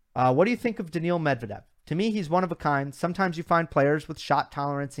 What do you think of Daniil Medvedev? To me, he's one of a kind. Sometimes you find players with shot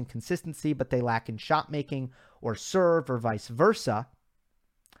tolerance and consistency, but they lack in shot making or serve or vice versa.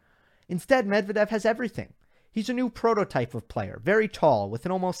 Instead, Medvedev has everything. He's a new prototype of player, very tall, with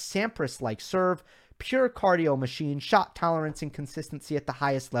an almost Sampras-like serve, pure cardio machine, shot tolerance and consistency at the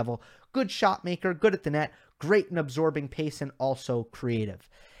highest level, good shot maker, good at the net, great in absorbing pace, and also creative.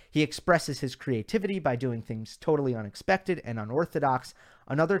 He expresses his creativity by doing things totally unexpected and unorthodox.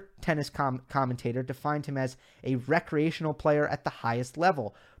 Another tennis commentator defined him as a recreational player at the highest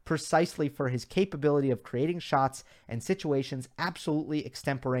level, precisely for his capability of creating shots and situations absolutely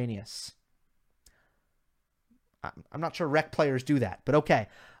extemporaneous. I'm not sure rec players do that, but okay.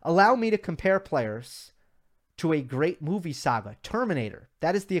 Allow me to compare players to a great movie saga, Terminator.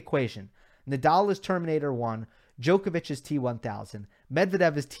 That is the equation. Nadal is Terminator 1. Djokovic is T1000.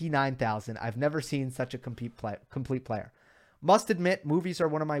 Medvedev is T9000. I've never seen such a complete player. Must admit, movies are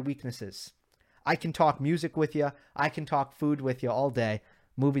one of my weaknesses. I can talk music with you. I can talk food with you all day.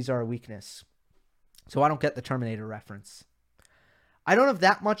 Movies are a weakness. So I don't get the Terminator reference. I don't have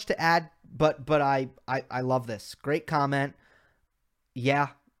that much to add, but I love this. Great comment. Yeah,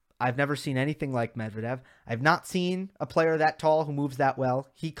 I've never seen anything like Medvedev. I've not seen a player that tall who moves that well.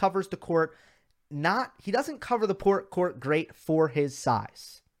 He covers the court. He doesn't cover the court great for his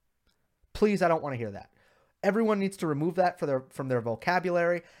size. Please, I don't want to hear that. Everyone needs to remove that from their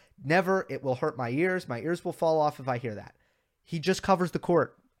vocabulary. Never, it will hurt my ears. My ears will fall off if I hear that. He just covers the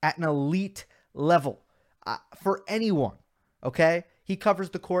court at an elite level for anyone, okay? He covers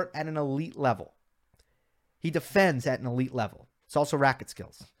the court at an elite level. He defends at an elite level. It's also racket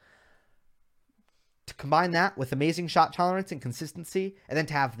skills. To combine that with amazing shot tolerance and consistency, and then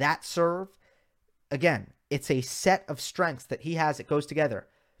to have that serve, again, it's a set of strengths that he has that goes together.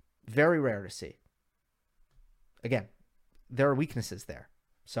 Very rare to see. Again, there are weaknesses there.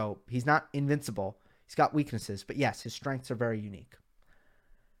 So he's not invincible. He's got weaknesses. But yes, his strengths are very unique.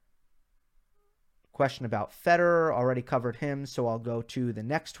 Question about Federer. Already covered him, so I'll go to the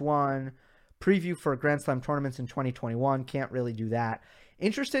next one. Preview for Grand Slam tournaments in 2021. Can't really do that.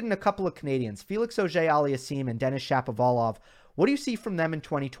 Interested in a couple of Canadians, Felix Auger-Aliassime and Denis Shapovalov. What do you see from them in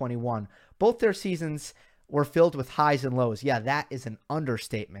 2021? Both their seasons were filled with highs and lows. Yeah, that is an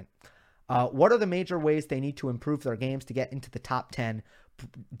understatement. What are the major ways they need to improve their games to get into the top 10?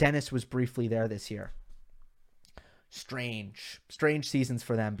 Dennis was briefly there this year. Strange seasons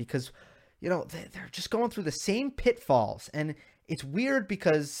for them because, they're just going through the same pitfalls. And it's weird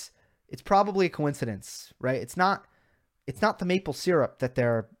because it's probably a coincidence, right? It's not the maple syrup that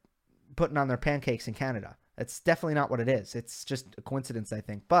they're putting on their pancakes in Canada. That's definitely not what it is. It's just a coincidence, I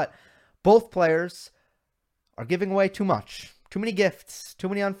think. But both players are giving away too much. Too many gifts, too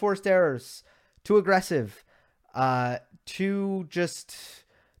many unforced errors, too aggressive, too just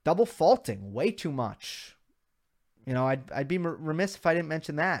double faulting, way too much. I'd be remiss if I didn't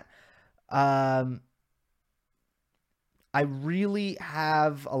mention that. I really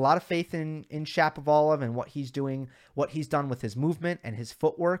have a lot of faith in Shapovalov and what he's doing, what he's done with his movement and his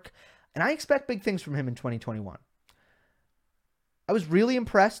footwork. And I expect big things from him in 2021. I was really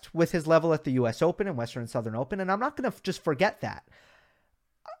impressed with his level at the U.S. Open and Western and Southern Open, and I'm not going to just forget that.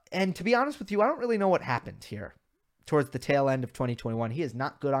 And to be honest with you, I don't really know what happened here towards the tail end of 2021. He is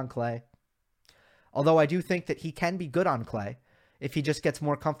not good on clay. Although I do think that he can be good on clay if he just gets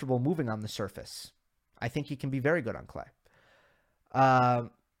more comfortable moving on the surface. I think he can be very good on clay. I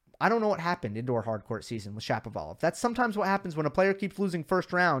don't know what happened indoor hardcourt season with Shapovalov. That's sometimes what happens when a player keeps losing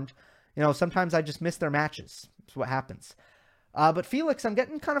first round. Sometimes I just miss their matches. That's what happens. But Felix, I'm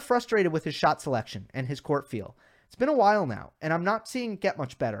getting kind of frustrated with his shot selection and his court feel. It's been a while now, and I'm not seeing it get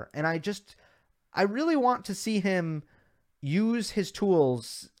much better. And I really want to see him use his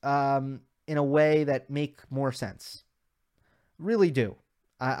tools in a way that make more sense. Really do.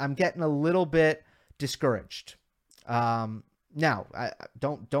 I'm getting a little bit discouraged. Now, I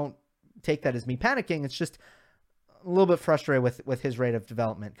don't take that as me panicking. It's just a little bit frustrated with his rate of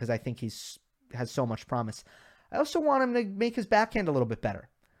development because I think has so much promise. I also want him to make his backhand a little bit better.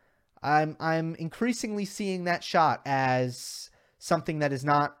 I'm increasingly seeing that shot as something that is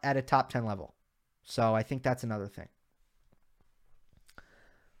not at a top 10 level. So I think that's another thing.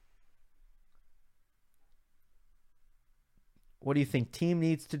 What do you think Thiem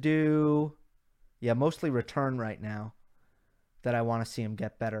needs to do? Yeah, mostly return right now that I want to see him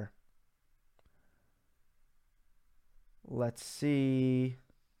get better. Let's see.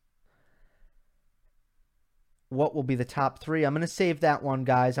 What will be the top 3? I'm going to save that one,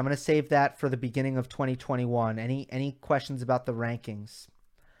 guys. I'm going to save that for the beginning of 2021. Any questions about the rankings?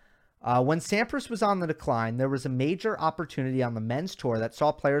 When Sampras was on the decline, there was a major opportunity on the men's tour that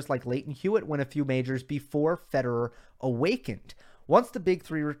saw players like Leighton Hewitt win a few majors before Federer awakened. Once the big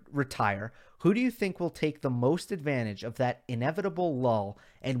 3 retire, who do you think will take the most advantage of that inevitable lull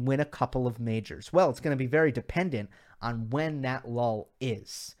and win a couple of majors? Well, it's going to be very dependent on when that lull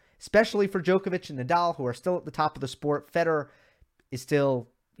is, especially for Djokovic and Nadal, who are still at the top of the sport. Federer is still,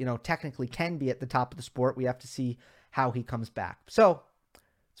 technically can be at the top of the sport. We have to see how he comes back. So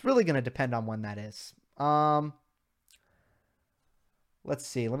it's really going to depend on when that is. Let's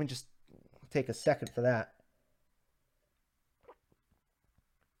see. Let me just take a second for that.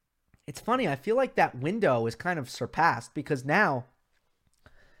 It's funny. I feel like that window is kind of surpassed because now,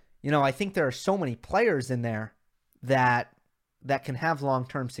 I think there are so many players in there that can have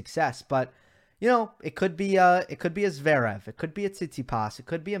long-term success. But, it could be a Zverev. It could be a Tsitsipas. It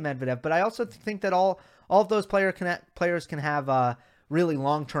could be a Medvedev. But I also think that all of those players can have really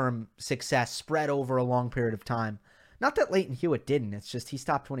long-term success spread over a long period of time. Not that Leighton Hewitt didn't. It's just he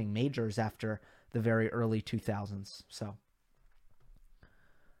stopped winning majors after the very early 2000s. So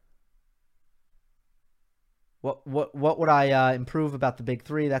what would I improve about the big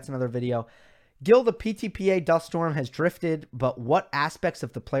 3? That's another video. Gil, the PTPA dust storm has drifted, but what aspects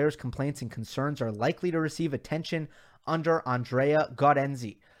of the players' complaints and concerns are likely to receive attention under Andrea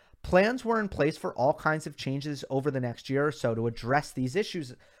Gaudenzi? Plans were in place for all kinds of changes over the next year or so to address these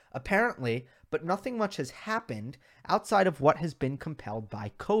issues, apparently, but nothing much has happened outside of what has been compelled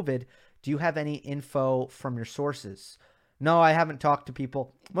by COVID. Do you have any info from your sources? No, I haven't talked to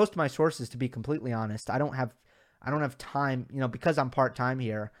people. Most of my sources, to be completely honest, I don't have time, because I'm part-time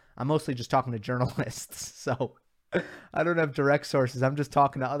here. I'm mostly just talking to journalists, so I don't have direct sources. I'm just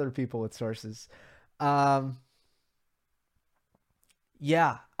talking to other people with sources. We'll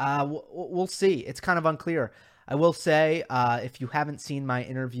see. It's kind of unclear. I will say, if you haven't seen my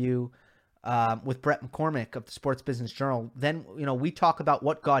interview with Brett McCormick of the Sports Business Journal, then we talk about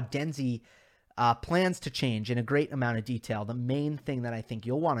what Gaudenzi plans to change in a great amount of detail. The main thing that I think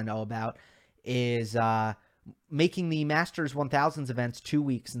you'll want to know about is making the Masters 1000s events 2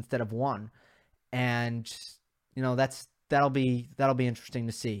 weeks instead of 1. And, that's that'll be interesting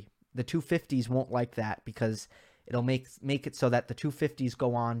to see. The 250s won't like that because it'll make it so that the 250s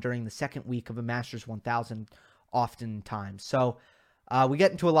go on during the second week of a Masters 1000 oftentimes. So we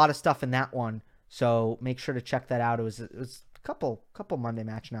get into a lot of stuff in that one. So make sure to check that out. It was a couple Monday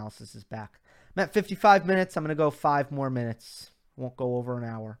match analyses back. I'm at 55 minutes. I'm going to go 5 more minutes. Won't go over an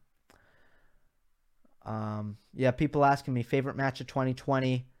hour. Yeah, people asking me favorite match of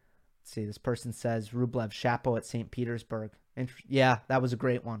 2020. Let's see. This person says Rublev Shapo at St. Petersburg. Yeah, that was a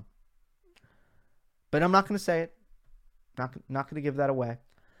great one. But I'm not going to say it. Not going to give that away.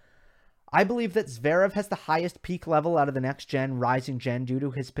 I believe that Zverev has the highest peak level out of the next gen, rising gen, due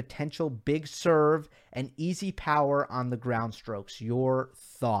to his potential big serve and easy power on the ground strokes. Your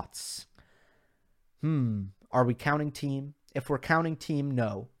thoughts? Are we counting Thiem? If we're counting Thiem,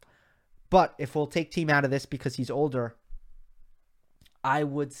 no. But if we'll take Thiem out of this because he's older, I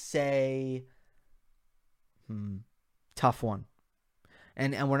would say, tough one.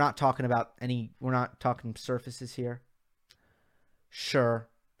 And we're not talking about we're not talking surfaces here. Sure.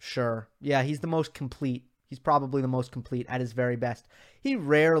 Yeah, he's the most complete. He's probably the most complete at his very best. He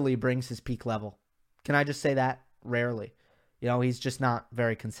rarely brings his peak level. Can I just say that? Rarely. He's just not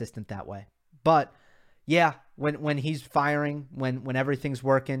very consistent that way. But yeah, when he's firing, when everything's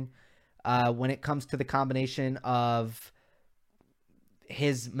working, when it comes to the combination of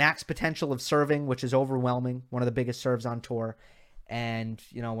his max potential of serving, which is overwhelming, one of the biggest serves on tour, and,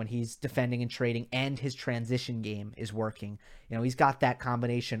 when he's defending and trading and his transition game is working, he's got that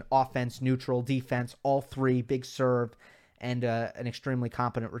combination, offense, neutral, defense, all three, big serve, and an extremely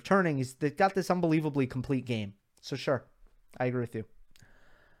competent returning. He's got this unbelievably complete game. So sure, I agree with you.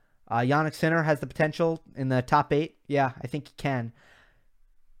 Jannik Sinner has the potential in the top 8. Yeah, I think he can.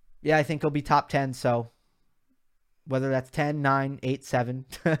 Yeah, I think he'll be top 10. So whether that's 10, 9, 8, 7,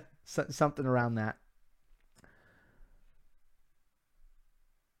 something around that.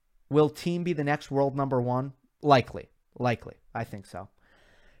 Will Thiem be the next world number 1? Likely. I think so.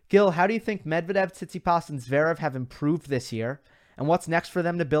 Gil, how do you think Medvedev, Tsitsipas, and Zverev have improved this year? And what's next for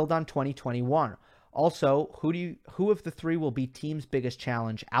them to build on 2021? Also, who of the 3 will be Thiem's biggest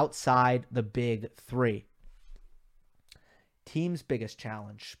challenge outside the big 3? Thiem's biggest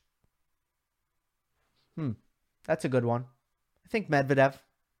challenge. That's a good one. I think Medvedev,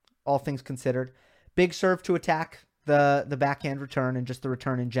 all things considered. Big serve to attack the backhand return and just the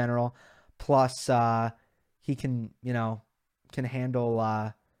return in general. Plus, he can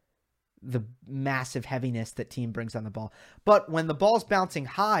handle the massive heaviness that Thiem brings on the ball. But when the ball's bouncing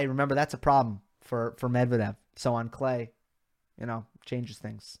high, remember, that's a problem for Medvedev. So on clay, changes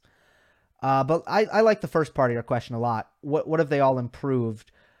things. But I like the first part of your question a lot. What have they all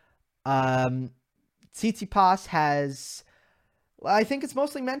improved? Tsitsipas has, I think it's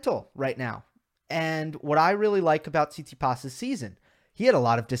mostly mental right now. And what I really like about Tsitsipas' season, he had a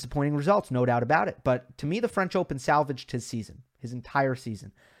lot of disappointing results, no doubt about it. But to me, the French Open salvaged his season, his entire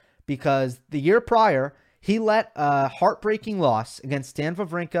season. Because the year prior, he let a heartbreaking loss against Stan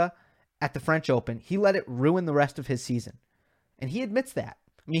Wawrinka at the French Open, he let it ruin the rest of his season. And he admits that.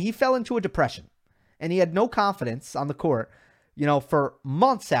 I mean, he fell into a depression. And he had no confidence on the court, for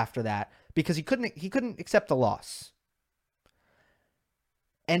months after that, because he couldn't accept a loss.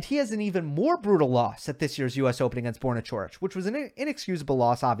 And he has an even more brutal loss at this year's U.S. Open against Borna Coric, which was an inexcusable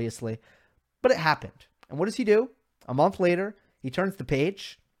loss, obviously, but it happened. And what does he do? A month later, he turns the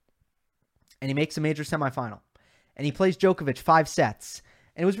page, and he makes a major semifinal. And he plays Djokovic 5 sets.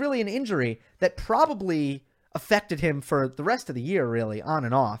 And it was really an injury that probably affected him for the rest of the year, really, on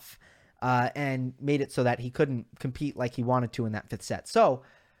and off, and made it so that he couldn't compete like he wanted to in that 5th set. So,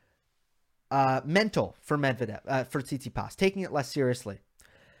 mental for Medvedev, for Tsitsipas, taking it less seriously.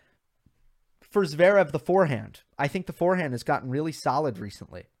 For Zverev, the forehand. I think the forehand has gotten really solid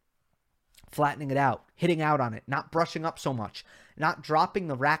recently. Flattening it out, hitting out on it, not brushing up so much, not dropping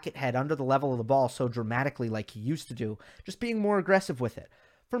the racket head under the level of the ball so dramatically like he used to do, just being more aggressive with it.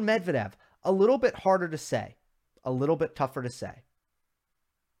 For Medvedev, a little bit harder to say, a little bit tougher to say.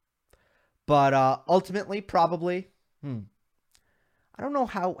 But ultimately, probably, I don't know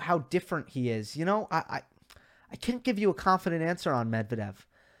how different he is. I can't give you a confident answer on Medvedev.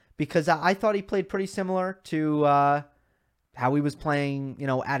 Because I thought he played pretty similar to how he was playing,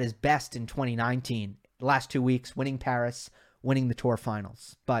 at his best in 2019. The last 2 weeks, winning Paris, winning the Tour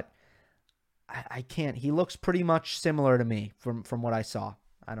Finals. But I can't. He looks pretty much similar to me from what I saw.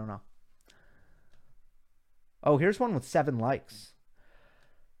 I don't know. Oh, here's one with 7 likes.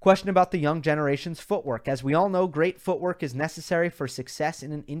 Question about the young generation's footwork. As we all know, great footwork is necessary for success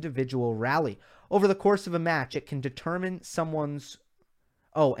in an individual rally. Over the course of a match, it can determine someone's...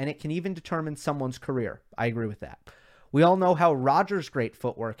 Oh, and it can even determine someone's career. I agree with that. We all know how Rodgers' great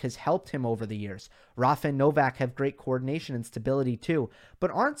footwork has helped him over the years. Rafa and Novak have great coordination and stability too,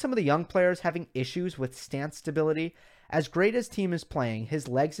 but aren't some of the young players having issues with stance stability? As great as Thiem is playing, his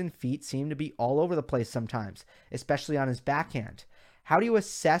legs and feet seem to be all over the place sometimes, especially on his backhand. How do you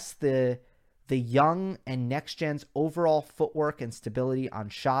assess the young and next gen's overall footwork and stability on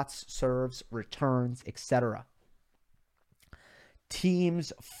shots, serves, returns, etc.?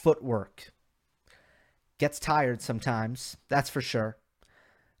 Thiem's footwork gets tired sometimes, that's for sure.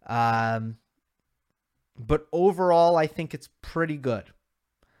 But overall, I think it's pretty good.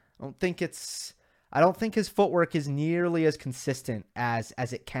 I don't think his footwork is nearly as consistent as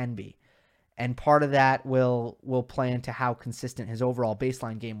it can be. And part of that will play into how consistent his overall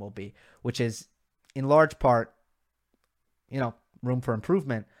baseline game will be, which is in large part, room for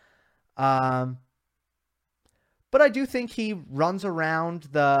improvement. But I do think he runs around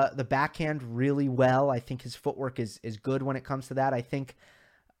the backhand really well. I think his footwork is good when it comes to that. I think,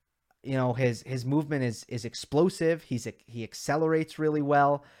 his movement is explosive. He accelerates really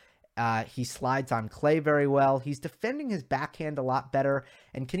well. He slides on clay very well. He's defending his backhand a lot better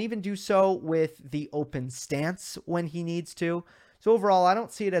and can even do so with the open stance when he needs to. So overall, I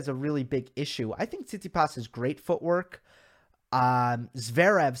don't see it as a really big issue. I think Tsitsipas has great footwork.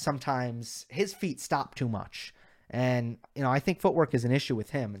 Zverev, sometimes his feet stop too much. And, I think footwork is an issue with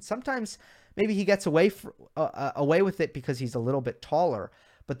him. And sometimes maybe he gets away with it because he's a little bit taller.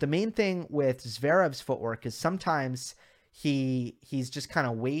 But the main thing with Zverev's footwork is sometimes he's just kind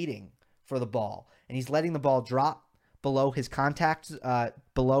of waiting for the ball. And he's letting the ball drop below his contact,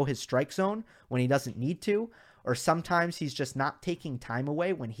 below his strike zone when he doesn't need to. Or sometimes he's just not taking time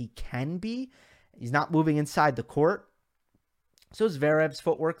away when he can be. He's not moving inside the court. So Zverev's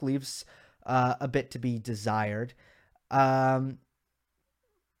footwork leaves a bit to be desired. Medvedev's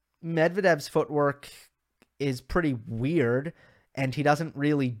footwork is pretty weird, and he doesn't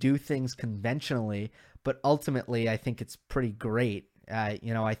really do things conventionally, but ultimately I think it's pretty great.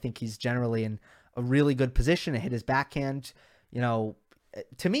 I think he's generally in a really good position to hit his backhand. To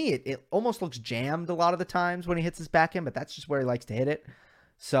me, it almost looks jammed a lot of the times when he hits his backhand, but that's just where he likes to hit it.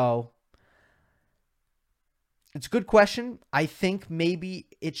 So it's a good question. I think maybe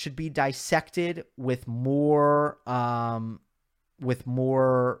it should be dissected with more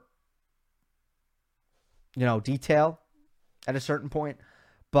detail at a certain point.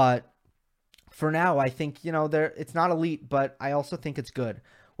 But for now, I think, it's not elite, but I also think it's good,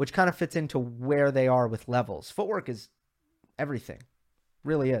 which kind of fits into where they are with levels. Footwork is everything.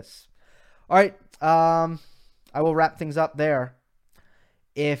 Really is. All right. I will wrap things up there.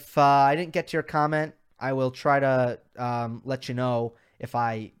 If I didn't get to your comment, I will try to let you know if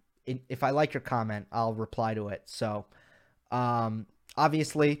I like your comment, I'll reply to it. So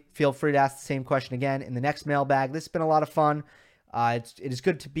obviously, feel free to ask the same question again in the next mailbag. This has been a lot of fun. It is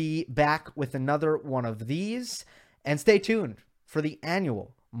good to be back with another one of these. And stay tuned for the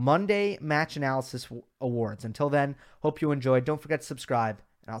annual Monday Match Analysis Awards. Until then, hope you enjoyed. Don't forget to subscribe,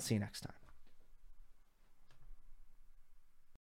 and I'll see you next time.